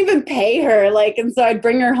I couldn't even pay her. Like, and so I'd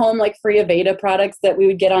bring her home like free Aveda products that we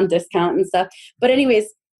would get on discount and stuff. But anyways,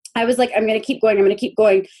 I was like, I'm going to keep going. I'm going to keep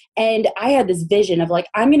going. And I had this vision of like,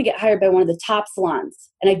 I'm going to get hired by one of the top salons.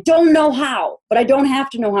 And I don't know how, but I don't have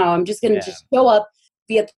to know how. I'm just going to just show up,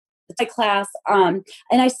 be at the class. And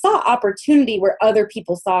I saw opportunity where other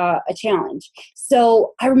people saw a challenge.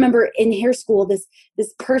 So I remember in hair school, this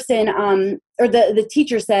person, or the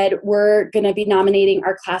teacher said, we're going to be nominating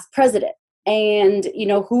our class president. And, you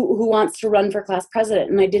know, who wants to run for class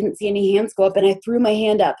president? And I didn't see any hands go up, and I threw my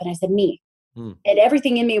hand up and I said, me. And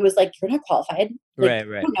everything in me was like, you're not qualified. Like,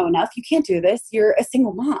 you don't know enough. You can't do this. You're a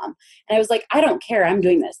single mom. And I was like, I don't care. I'm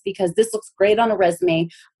doing this because this looks great on a resume.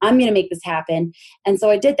 I'm going to make this happen. And so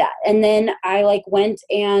I did that. And then I like went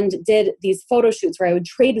and did these photo shoots where I would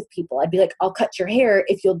trade with people. I'd be like, I'll cut your hair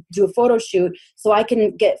if you'll do a photo shoot so I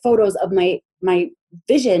can get photos of my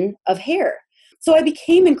vision of hair. So I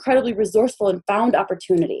became incredibly resourceful and found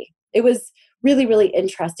opportunity. It was really, really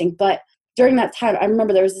interesting. But during that time, I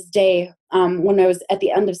remember there was this day when I was at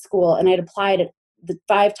the end of school, and I had applied at the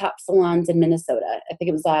 5 top salons in Minnesota. I think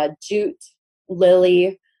it was Jute,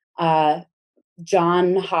 Lily,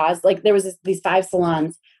 John Haas. Like there was these 5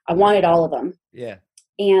 salons. I wanted all of them. Yeah.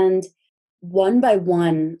 And one by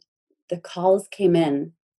one, the calls came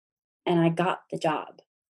in, and I got the job.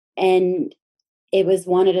 And it was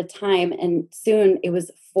one at a time. And soon it was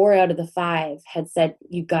 4 out of the 5 had said,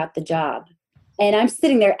 you got the job. And I'm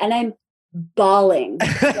sitting there and I'm bawling.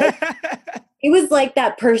 Like, it was like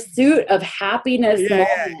that pursuit of happiness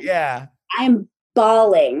moment. Yeah. I'm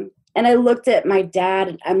bawling. And I looked at my dad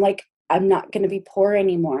and I'm like, I'm not going to be poor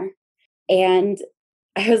anymore. And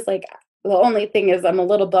I was like, the only thing is I'm a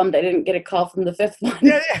little bummed I didn't get a call from the 5th one.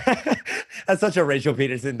 Yeah. That's such a Rachel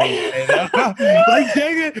Peterson thing to say, though. Like,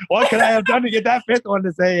 dang it, what could I have done to get that 5th one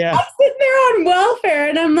to say yes? I'm sitting there on welfare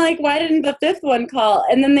and I'm like, why didn't the 5th one call?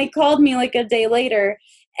 And then they called me like a day later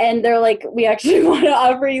and they're like, we actually want to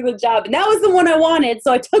offer you the job. And that was the one I wanted.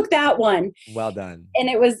 So I took that one. Well done. And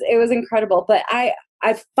it was incredible. But I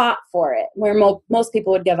fought for it where most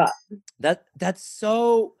people would give up. That's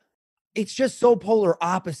so, it's just so polar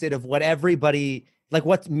opposite of what everybody, like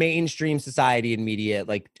what mainstream society and media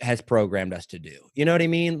like has programmed us to do. You know what I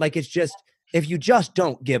mean? Like, it's just, if you just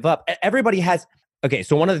don't give up, everybody has. Okay.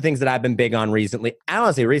 So one of the things that I've been big on recently, I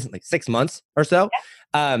want to say recently, 6 months or so,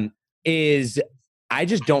 is I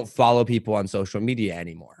just don't follow people on social media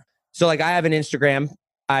anymore. So like I have an Instagram,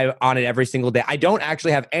 I'm on it every single day. I don't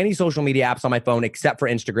actually have any social media apps on my phone except for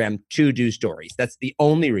Instagram to do stories. That's the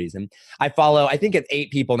only reason. I follow, I think it's 8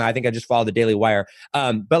 people now. I think I just follow the Daily Wire.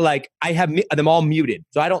 But like I have them all muted.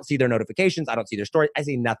 So I don't see their notifications. I don't see their stories. I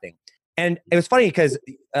see nothing. And it was funny because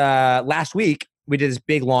last week we did this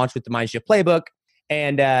big launch with the Mindshift Playbook.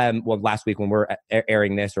 And last week when we're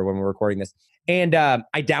airing this or when we're recording this. And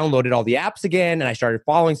I downloaded all the apps again and I started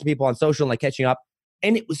following some people on social and like catching up.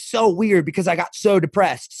 And it was so weird because I got so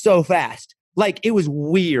depressed so fast. Like it was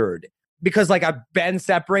weird because like I've been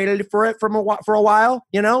separated for a while,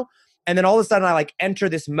 you know? And then all of a sudden I like enter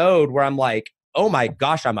this mode where I'm like, oh my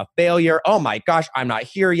gosh, I'm a failure. Oh my gosh, I'm not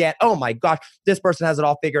here yet. Oh my gosh, this person has it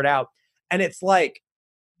all figured out. And it's like,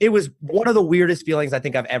 it was one of the weirdest feelings I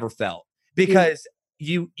think I've ever felt because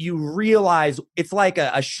you realize it's like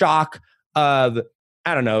a shock of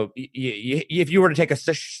I don't know, if you were to take a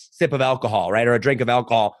sip of alcohol, right, or a drink of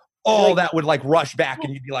alcohol, all that would like rush back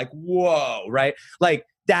and you'd be like, whoa, right? Like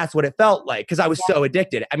that's what it felt like because I was so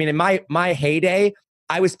addicted. I mean, in my heyday,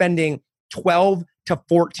 I was spending 12 to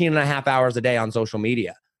 14 and a half hours a day on social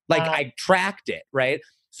media. Like I tracked it, right?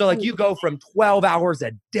 So like you go from 12 hours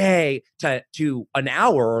a day to an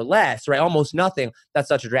hour or less, right? Almost nothing. That's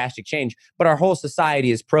such a drastic change. But our whole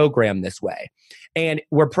society is programmed this way. And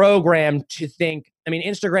we're programmed to think, I mean,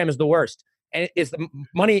 Instagram is the worst. And it's the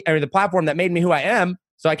money or the platform that made me who I am.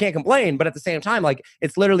 So I can't complain. But at the same time, like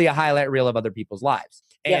it's literally a highlight reel of other people's lives.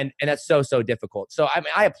 And that's so difficult. So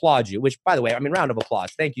I applaud you, which by the way, I mean, round of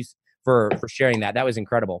applause. Thank you for sharing that. That was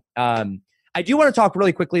incredible. I do want to talk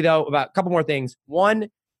really quickly though about a couple more things. One,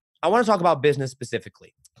 I want to talk about business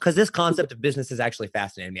specifically because this concept of business is actually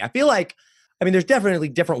fascinating me. I feel like, I mean, there's definitely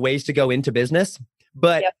different ways to go into business,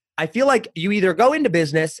 but I feel like you either go into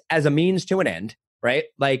business as a means to an end, right?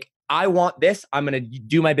 Like I want this, I'm going to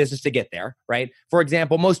do my business to get there, right? For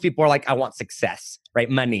example, most people are like, I want success, right?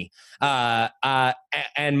 Money. And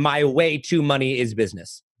my way to money is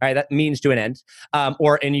business, right? That means to an end.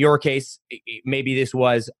 Or in your case, maybe this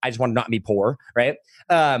was, I just want to not be poor, right?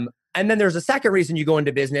 And then there's a second reason you go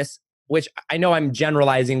into business, which I know I'm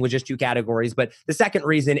generalizing with just two categories, but the second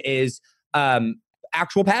reason is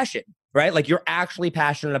actual passion, right? Like you're actually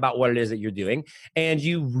passionate about what it is that you're doing and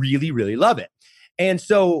you really, really love it. And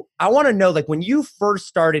so I want to know, like when you first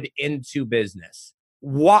started into business,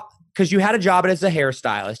 because you had a job as a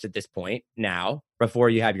hairstylist at this point now, before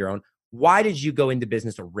you have your own, why did you go into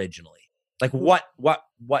business originally? Like what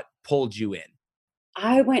pulled you in?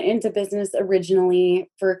 I went into business originally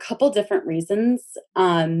for a couple different reasons.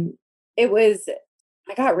 I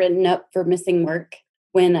got written up for missing work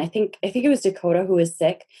when I think it was Dakota who was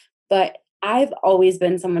sick, but I've always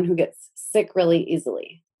been someone who gets sick really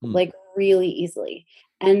easily, like really easily.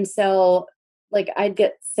 And so like I'd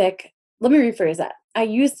get sick. Let me rephrase that. I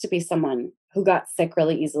used to be someone who got sick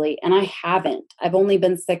really easily and I haven't. I've only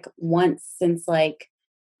been sick once since like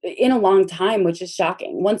in a long time, which is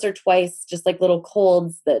shocking. Once or twice, just like little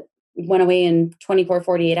colds that went away in 24,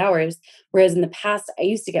 48 hours. Whereas in the past, I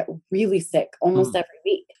used to get really sick almost every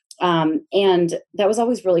week. And that was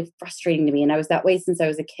always really frustrating to me. And I was that way since I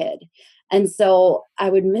was a kid. And so I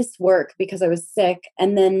would miss work because I was sick.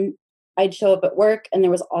 And then I'd show up at work and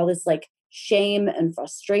there was all this like shame and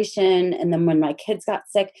frustration. And then when my kids got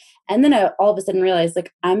sick, and then I all of a sudden realized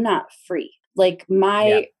like, I'm not free. Like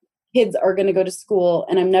my kids are going to go to school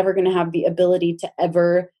and I'm never going to have the ability to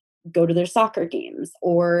ever go to their soccer games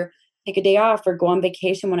or take a day off or go on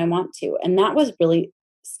vacation when I want to. And that was really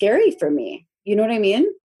scary for me. You know what I mean?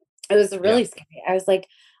 It was really scary. I was like,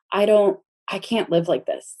 I can't live like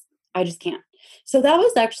this. I just can't. So that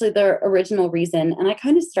was actually the original reason. And I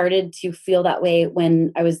kind of started to feel that way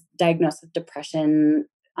when I was diagnosed with depression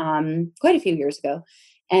quite a few years ago.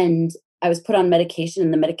 And I was put on medication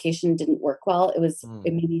and the medication didn't work well. It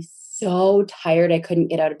made me so tired I couldn't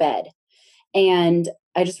get out of bed. And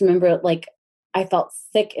I just remember like I felt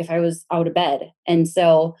sick if I was out of bed. And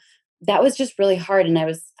so that was just really hard. And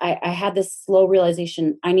I had this slow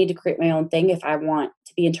realization, I need to create my own thing if I want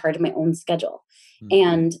to be in charge of my own schedule.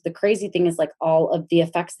 And the crazy thing is like all of the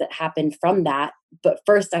effects that happened from that. But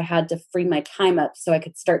first I had to free my time up so I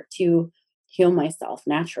could start to heal myself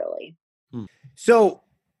naturally. So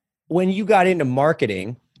when you got into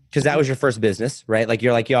marketing, because that was your first business, right? Like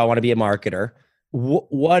you're like, yo, I want to be a marketer.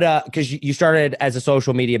 Because you started as a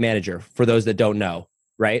social media manager for those that don't know,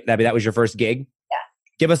 right? That was your first gig. Yeah.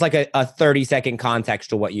 Give us like a 30-second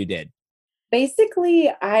context to what you did.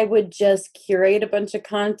 Basically, I would just curate a bunch of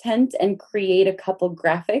content and create a couple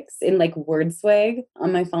graphics in like WordSwag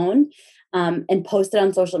on my phone and post it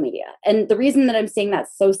on social media. And the reason that I'm saying that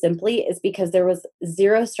so simply is because there was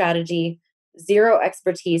zero strategy, zero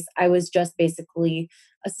expertise. I was just basically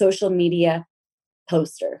a social media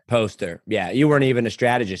poster. Yeah. You weren't even a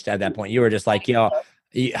strategist at that point. You were just like, yo,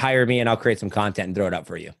 you hire me and I'll create some content and throw it up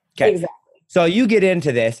for you. Okay. Exactly. So you get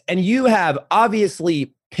into this and you have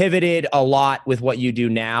obviously pivoted a lot with what you do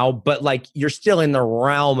now, but like you're still in the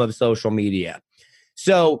realm of social media.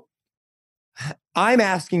 So I'm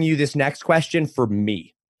asking you this next question for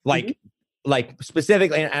me, like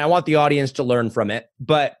specifically, and I want the audience to learn from it.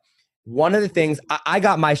 But one of the things I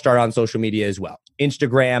got my start on social media as well,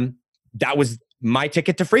 Instagram, that was my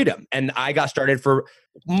ticket to freedom. And I got started for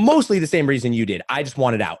mostly the same reason you did. I just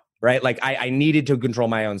wanted out, right? Like I needed to control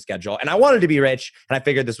my own schedule and I wanted to be rich. And I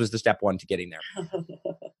figured this was the step one to getting there.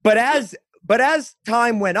 But as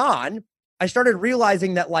time went on, I started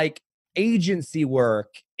realizing that like agency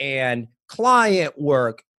work and client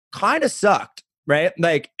work kind of sucked. right?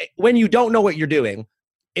 Like when you don't know what you're doing,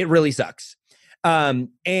 it really sucks. And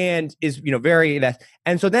is, very that.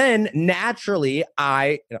 And so then naturally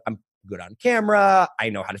I'm good on camera. I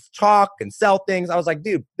know how to talk and sell things. I was like,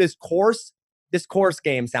 dude, this course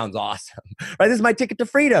game sounds awesome, right? This is my ticket to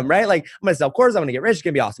freedom, right? Like I'm going to sell courses. I'm going to get rich. It's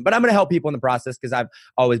going to be awesome, but I'm going to help people in the process because I've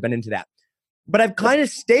always been into that. But I've kind of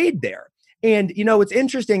stayed there. And, what's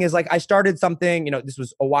interesting is like I started something, this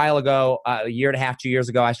was a while ago, a year and a half, 2 years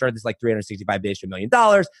ago. I started this like 365 days to $1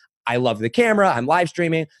 million. I love the camera. I'm live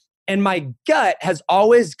streaming. And my gut has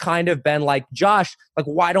always kind of been like, Josh, like,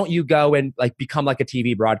 why don't you go and like become like a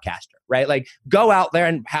TV broadcaster, right? Like go out there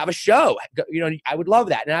and have a show. I would love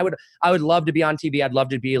that. And I would love to be on TV. I'd love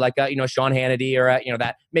to be like a, Sean Hannity or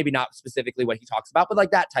that, maybe not specifically what he talks about, but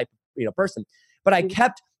like that type of, person. But I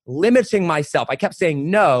kept limiting myself. I kept saying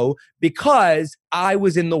no because I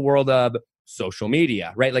was in the world of social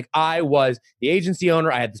media, right? Like I was the agency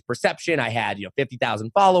owner. I had this perception. I had,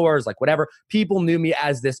 50,000 followers, like whatever. People knew me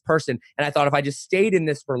as this person. And I thought if I just stayed in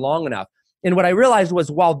this for long enough. And what I realized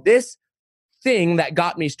was while this thing that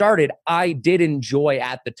got me started, I did enjoy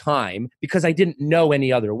at the time because I didn't know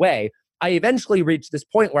any other way. I eventually reached this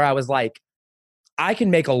point where I was like, I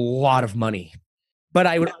can make a lot of money, but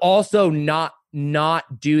I would also not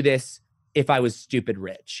do this if I was stupid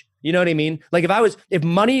rich. You know what I mean? Like if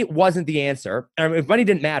money wasn't the answer, or if money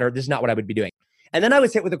didn't matter, this is not what I would be doing. And then I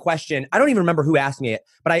was hit with a question. I don't even remember who asked me it,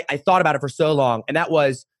 but I thought about it for so long. And that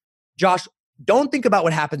was, Josh, don't think about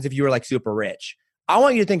what happens if you were like super rich. I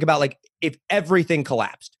want you to think about like if everything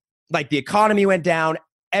collapsed, like the economy went down,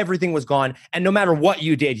 everything was gone. And no matter what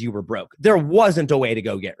you did, you were broke. There wasn't a way to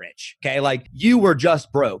go get rich. Okay. Like you were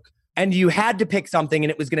just broke. And you had to pick something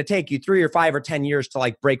and it was going to take you 3 or 5 or 10 years to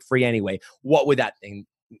like break free anyway. What would that thing,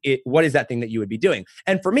 what is that thing that you would be doing?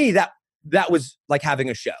 And for me, that was like having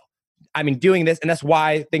a show. I mean, doing this, and that's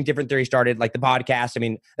why Think Different Theory started, like the podcast. I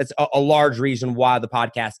mean, that's a large reason why the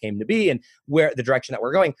podcast came to be and where the direction that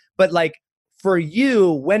we're going. But like for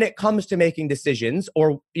you, when it comes to making decisions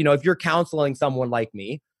or, if you're counseling someone like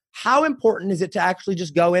me, how important is it to actually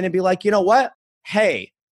just go in and be like, you know what?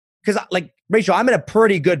 Hey, because like Rachel, I'm in a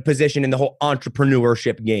pretty good position in the whole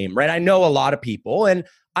entrepreneurship game, right? I know a lot of people and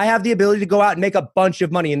I have the ability to go out and make a bunch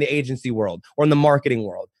of money in the agency world or in the marketing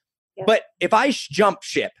world. Yeah. But if I jump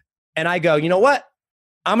ship and I go, you know what?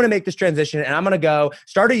 I'm going to make this transition and I'm going to go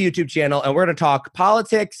start a YouTube channel and we're going to talk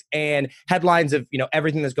politics and headlines of,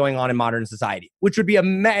 everything that's going on in modern society, which would be a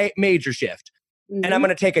major shift. Mm-hmm. And I'm going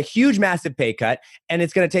to take a huge, massive pay cut and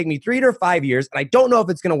it's going to take me 3 to 5 years. And I don't know if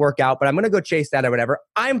it's going to work out, but I'm going to go chase that or whatever.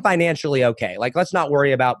 I'm financially okay. Like, let's not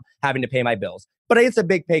worry about having to pay my bills, but it's a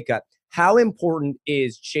big pay cut. How important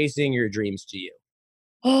is chasing your dreams to you?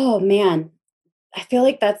 Oh man, I feel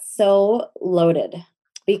like that's so loaded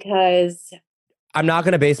because I'm not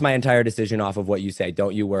going to base my entire decision off of what you say.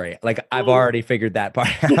 Don't you worry. Like I've already figured that part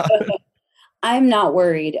out. I'm not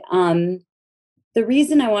worried. The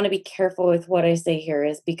reason I want to be careful with what I say here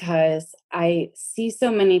is because I see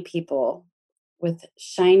so many people with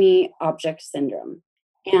shiny object syndrome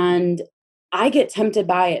and I get tempted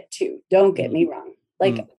by it too. Don't get me wrong.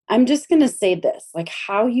 Like, I'm just going to say this, like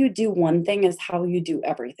how you do one thing is how you do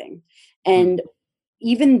everything. And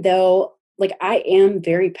even though like I am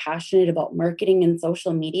very passionate about marketing and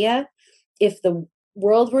social media, if the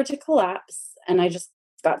world were to collapse and I just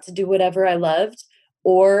got to do whatever I loved,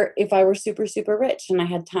 or if I were super, super rich and I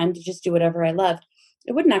had time to just do whatever I loved,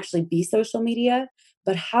 it wouldn't actually be social media,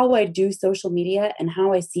 but how I do social media and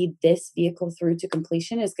how I see this vehicle through to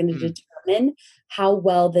completion is going to determine how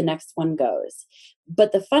well the next one goes.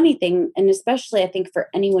 But the funny thing, and especially I think for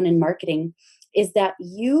anyone in marketing, is that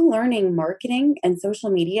you learning marketing and social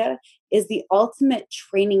media is the ultimate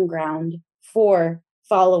training ground for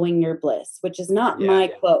following your bliss, which is not my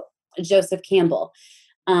quote, Joseph Campbell.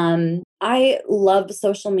 I love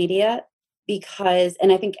social media because,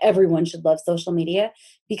 and I think everyone should love social media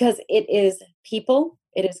because it is people,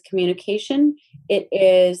 it is communication, it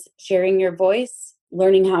is sharing your voice,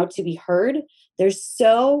 learning how to be heard. There's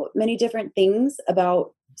so many different things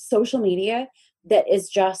about social media that is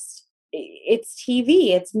just, it's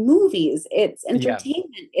TV, it's movies, it's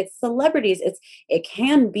entertainment, it's celebrities, it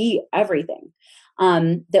can be everything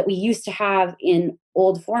that we used to have in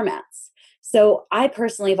old formats. So I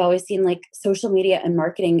personally have always seen like social media and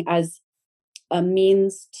marketing as a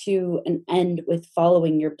means to an end with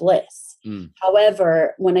following your bliss.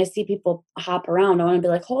 However, when I see people hop around, I want to be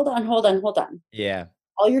like, hold on. Yeah.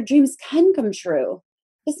 All your dreams can come true.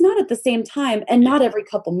 It's not at the same time and not every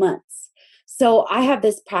couple months. So I have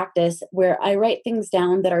this practice where I write things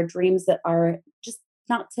down that are dreams that are just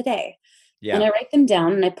not today. Yeah. And I write them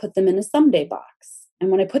down and I put them in a someday box.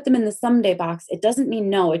 And when I put them in the someday box, it doesn't mean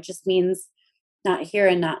no. It just means not here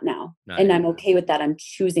and not now. And I'm okay with that. I'm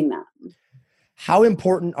choosing that. How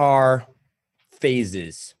important are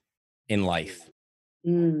phases in life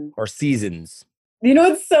or seasons? You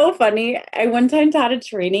know, it's so funny. I one time taught a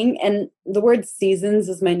training and the word seasons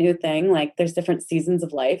is my new thing. Like there's different seasons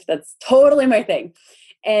of life. That's totally my thing.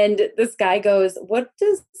 And this guy goes, what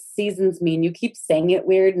does seasons mean? You keep saying it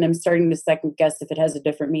weird. And I'm starting to second guess if it has a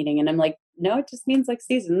different meaning. And I'm like, no, it just means like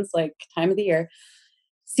seasons, like time of the year.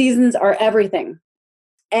 Seasons are everything.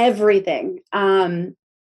 Everything.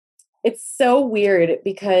 It's so weird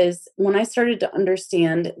because when I started to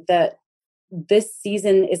understand that this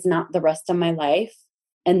season is not the rest of my life,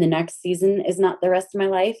 and the next season is not the rest of my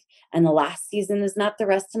life, and the last season is not the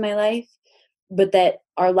rest of my life, but that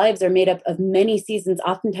our lives are made up of many seasons,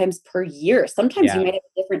 oftentimes per year. Sometimes you might have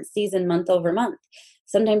a different season month over month.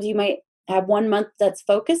 Sometimes you might have 1 month that's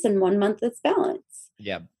focus and 1 month that's balance.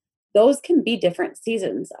 Yeah. Those can be different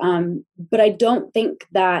seasons. But I don't think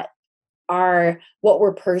that what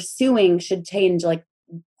we're pursuing should change like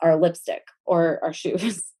our lipstick or our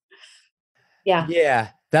shoes. Yeah. Yeah.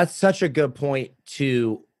 That's such a good point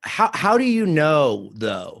too. How do you know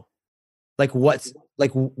though? Like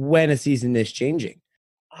when a season is changing?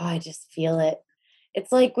 Oh, I just feel it.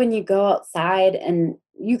 It's like when you go outside and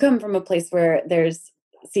you come from a place where there's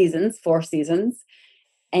seasons, 4 seasons,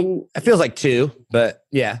 and It feels like 2, but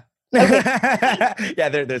yeah. Okay. Yeah,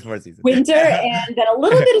 there's 4 seasons. Winter and then a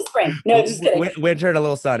little bit of spring. No, just kidding. Winter and a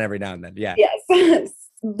little sun every now and then. Yeah. Yes.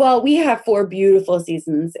 Well, we have 4 beautiful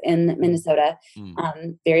seasons in Minnesota,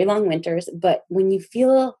 very long winters. But when you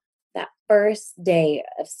feel that first day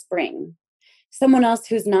of spring, someone else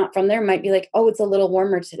who's not from there might be like, oh, it's a little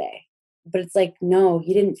warmer today. But it's like, no,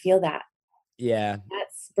 you didn't feel that. Yeah.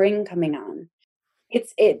 That's spring coming on.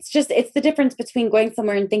 It's the difference between going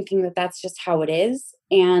somewhere and thinking that that's just how it is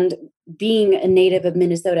and being a native of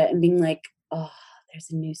Minnesota and being like, oh,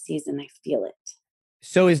 there's a new season. I feel it.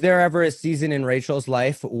 So is there ever a season in Rachel's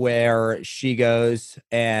life where she goes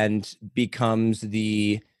and becomes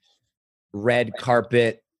the red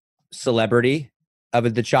carpet celebrity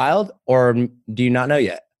of the child, or do you not know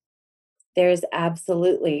yet? There's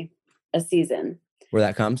absolutely a season. Where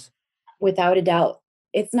that comes? Without a doubt.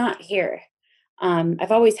 It's not here.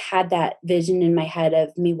 I've always had that vision in my head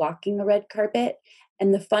of me walking a red carpet.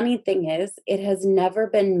 And the funny thing is, it has never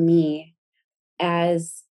been me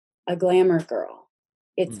as a glamour girl.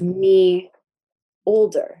 It's me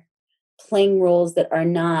older, playing roles that are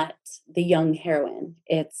not the young heroine.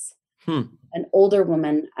 It's an older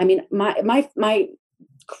woman. I mean, my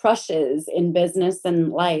crushes in business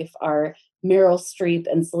and life are Meryl Streep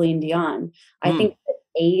and Celine Dion. I think that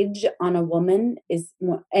age on a woman is,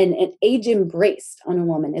 and age embraced on a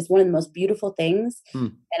woman is one of the most beautiful things.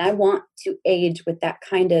 And I want to age with that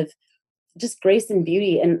kind of just grace and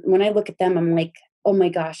beauty. And when I look at them, I'm like, oh my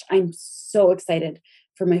gosh, I'm so excited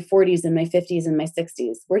for my 40s and my 50s and my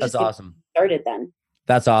 60s. We're That's just awesome. Started then.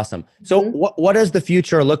 That's awesome. So what does the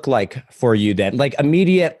future look like for you then? Like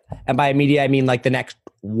immediate, and by immediate, I mean like the next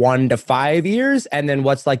 1 to 5 years. And then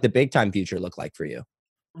what's like the big time future look like for you?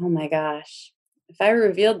 Oh my gosh. If I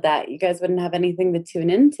revealed that, you guys wouldn't have anything to tune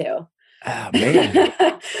into. Oh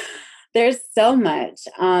man. There's so much.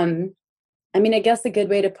 I mean, I guess a good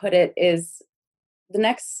way to put it is the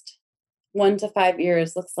next 1 to 5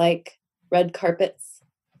 years looks like red carpets.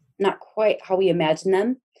 Not quite how we imagine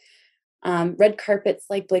them. Red carpets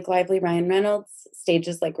like Blake Lively, Ryan Reynolds,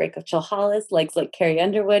 stages like Rachel Hollis, legs like Carrie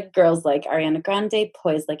Underwood, girls like Ariana Grande,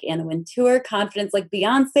 poise like Anna Wintour, confidence like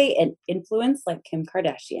Beyonce, and influence like Kim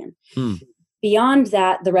Kardashian. Beyond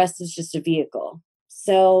that, the rest is just a vehicle.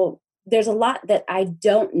 So there's a lot that I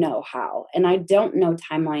don't know how, and I don't know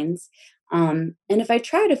timelines. And if I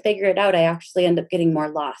try to figure it out, I actually end up getting more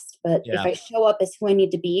lost. But if I show up as who I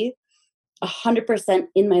need to be, 100%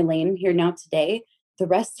 in my lane here now today, the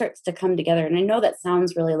rest starts to come together. And I know that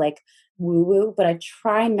sounds really like woo-woo, but I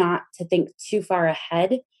try not to think too far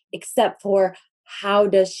ahead, except for how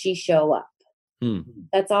does she show up?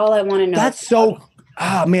 That's all I want to know. That's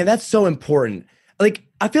so important. Like,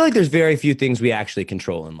 I feel like there's very few things we actually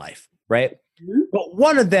control in life, right? But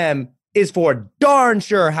one of them is for darn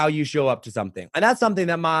sure how you show up to something. And that's something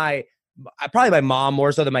that probably my mom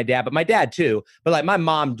more so than my dad, but my dad too. But like my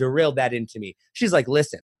mom drilled that into me. She's like,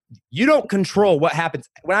 listen, you don't control what happens.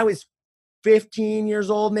 When I was 15 years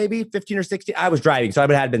old, maybe 15 or 16, I was driving. So I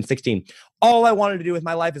would have been 16. All I wanted to do with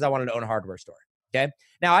my life is I wanted to own a hardware store. Okay.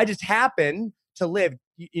 Now I just happen to live,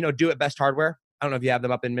 Do It Best Hardware. I don't know if you have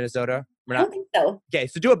them up in Minnesota. I don't think so. Okay,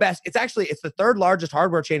 so Do It Best. It's the third largest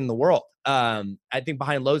hardware chain in the world. I think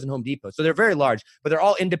behind Lowe's and Home Depot. So they're very large, but they're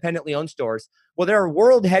all independently owned stores. Well, their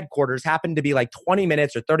world headquarters happen to be like 20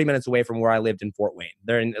 minutes or 30 minutes away from where I lived in Fort Wayne.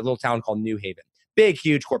 They're in a little town called New Haven. Big,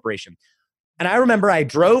 huge corporation. And I remember I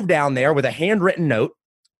drove down there with a handwritten note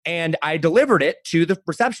and I delivered it to the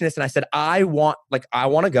receptionist. And I said, I want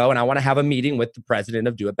to go and I want to have a meeting with the president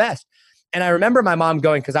of Do It Best. And I remember my mom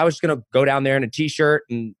going, because I was just going to go down there in a t-shirt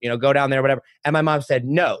and, go down there, whatever. And my mom said,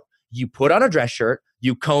 no, you put on a dress shirt,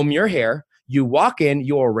 you comb your hair, you walk in,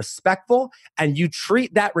 you're respectful, and you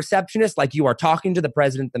treat that receptionist like you are talking to the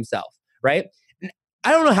president themselves, right? And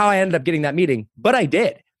I don't know how I ended up getting that meeting, but I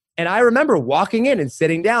did. And I remember walking in and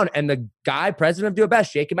sitting down and the guy, president of Do It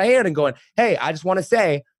Best, shaking my hand and going, hey, I just want to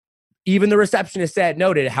say, even the receptionist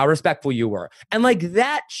noted how respectful you were. And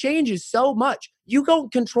that changes so much. You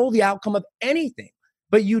don't control the outcome of anything,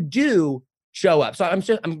 but you do show up. So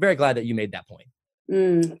I'm very glad that you made that point.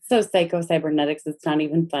 So Psycho-Cybernetics, it's not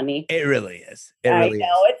even funny. It really is. I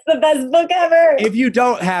know. It's the best book ever. If you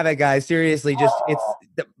don't have it, guys, seriously, it's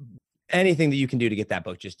anything that you can do to get that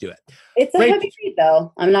book, just do it. It's a heavy read,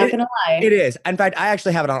 though. I'm not going to lie. It is. In fact, I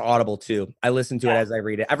actually have it on Audible, too. I listen to it as I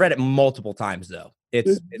read it. I've read it multiple times, though.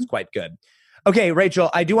 It's quite good. Okay, Rachel,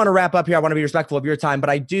 I do want to wrap up here. I want to be respectful of your time, but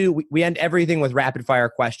we end everything with rapid fire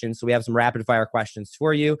questions. So we have some rapid fire questions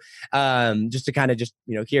for you, just to kind of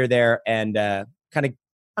here, there, and kind of,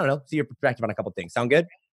 I don't know, see your perspective on a couple things. Sound good?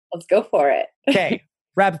 Let's go for it. Okay.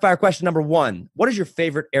 Rapid fire question number 1. What is your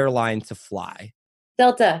favorite airline to fly?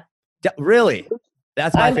 Delta. Really?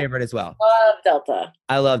 That's my favorite as well. Love Delta.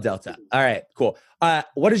 I love Delta. All right, cool.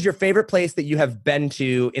 What is your favorite place that you have been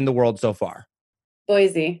to in the world so far?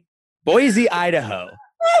 Boise, Idaho.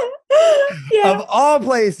 Yeah. Of all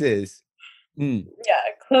places. Yeah,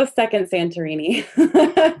 close second, Santorini.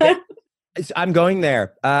 I'm going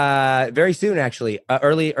there very soon, actually.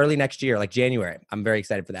 Early next year, like January. I'm very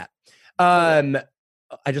excited for that.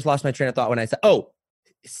 I just lost my train of thought when I said,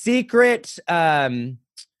 secret.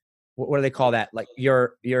 What do they call that? Like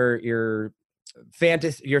your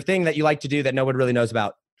fantasy, your thing that you like to do that no one really knows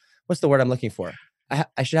about. What's the word I'm looking for?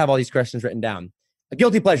 I should have all these questions written down. A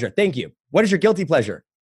guilty pleasure. Thank you. What is your guilty pleasure?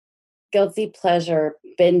 Guilty pleasure,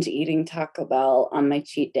 binge eating Taco Bell on my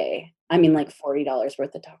cheat day. I mean, like $40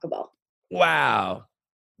 worth of Taco Bell. Wow.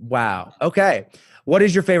 Okay. What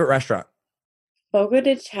is your favorite restaurant? Fogo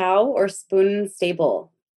de Chao or Spoon and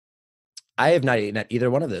Stable? I have not eaten at either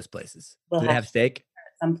one of those places. Do they have steak?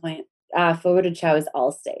 At some point. Fogo de Chao is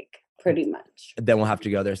all steak, pretty much. Then we'll have to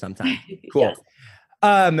go there sometime. Cool.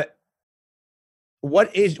 Yes.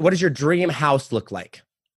 What does your dream house look like?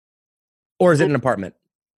 Or is it an apartment?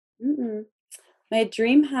 My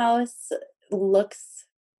dream house looks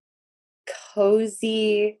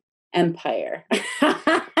cozy empire.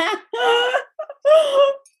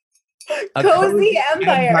 Cozy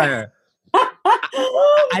empire.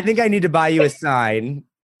 I think I need to buy you a sign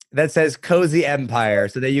that says Cozy Empire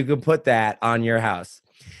so that you can put that on your house.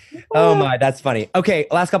 Oh my, that's funny. Okay,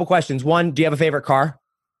 last couple questions. 1, do you have a favorite car?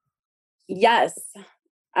 Yes.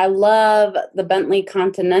 I love the Bentley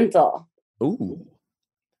Continental. Ooh.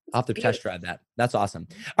 I'll have to test drive that. That's awesome.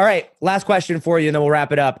 All right, last question for you, and then we'll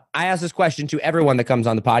wrap it up. I ask this question to everyone that comes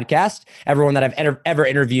on the podcast, everyone that I've ever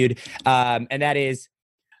interviewed, and that is,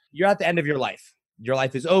 you're at the end of your life. Your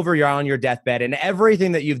life is over. You're on your deathbed, and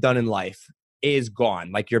everything that you've done in life is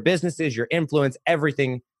gone. Like your businesses, your influence,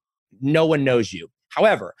 everything. No one knows you.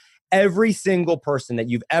 However, every single person that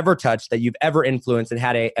you've ever touched, that you've ever influenced and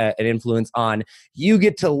had an influence on, you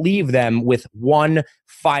get to leave them with one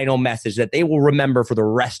final message that they will remember for the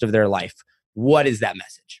rest of their life. What is that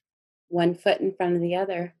message? One foot in front of the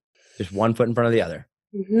other. Just one foot in front of the other.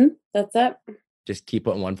 That's it. Just keep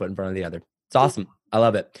putting one foot in front of the other. It's awesome. I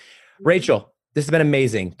love it. Rachel, this has been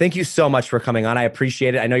amazing. Thank you so much for coming on. I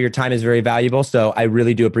appreciate it. I know your time is very valuable, so I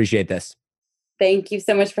really do appreciate this. Thank you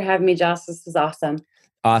so much for having me, Josh. This was awesome.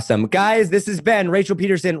 Awesome. Guys, this has been Rachel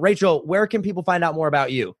Peterson. Rachel, where can people find out more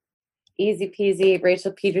about you? Easy peasy,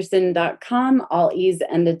 rachelpeterson.com, all E's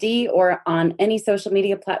and a D, or on any social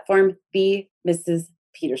media platform, the Mrs.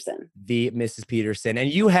 Peterson. The Mrs. Peterson.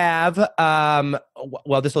 And you have,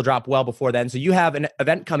 well, this will drop well before then. So you have an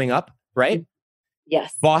event coming up, right?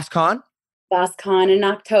 Yes. BossCon. BossCon in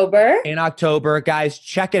October. In October. Guys,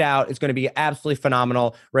 check it out. It's going to be absolutely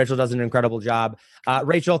phenomenal. Rachel does an incredible job.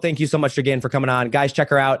 Rachel, thank you so much again for coming on. Guys, check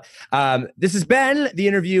her out. This has been the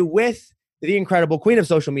interview with the incredible queen of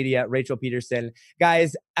social media, Rachel Peterson.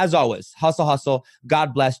 Guys, as always, hustle, hustle.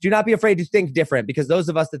 God bless. Do not be afraid to think different, because those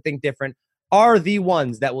of us that think different are the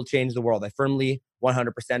ones that will change the world. I firmly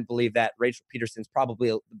 100% believe that. Rachel Peterson's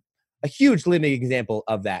probably a huge living example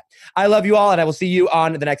of that. I love you all, and I will see you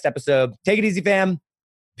on the next episode. Take it easy, fam.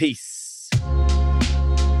 Peace.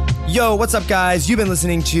 Yo, what's up, guys? You've been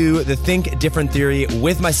listening to the Think Different Theory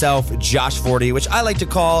with myself, Josh Forti, which I like to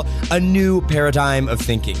call a new paradigm of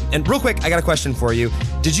thinking. And real quick, I got a question for you.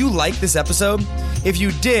 Did you like this episode? If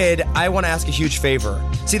you did, I want to ask a huge favor.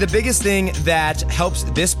 See, the biggest thing that helps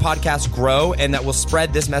this podcast grow and that will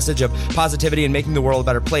spread this message of positivity and making the world a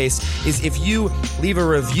better place is if you leave a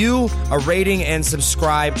review, a rating, and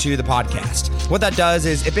subscribe to the podcast. What that does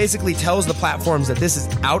is it basically tells the platforms that this is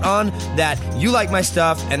out on that you like my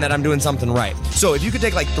stuff and that I'm doing something right. So if you could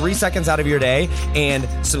take like 3 seconds out of your day and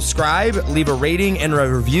subscribe, leave a rating and a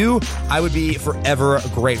review, I would be forever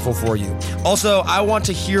grateful for you. Also, I want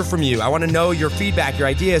to hear from you. I want to know your feedback, your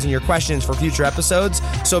ideas, and your questions for future episodes.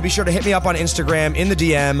 So be sure to hit me up on Instagram in the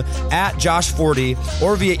DM at Josh Forti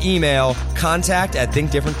or via email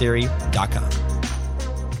contact@thinkdifferenttheory.com.